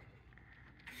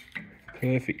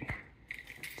 Perfect.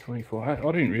 24. I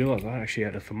didn't realise I actually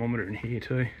had a thermometer in here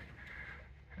too.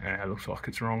 It looks like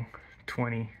it's wrong.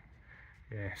 20.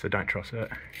 Yeah, so don't trust that.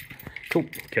 Cool.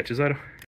 Catch you later.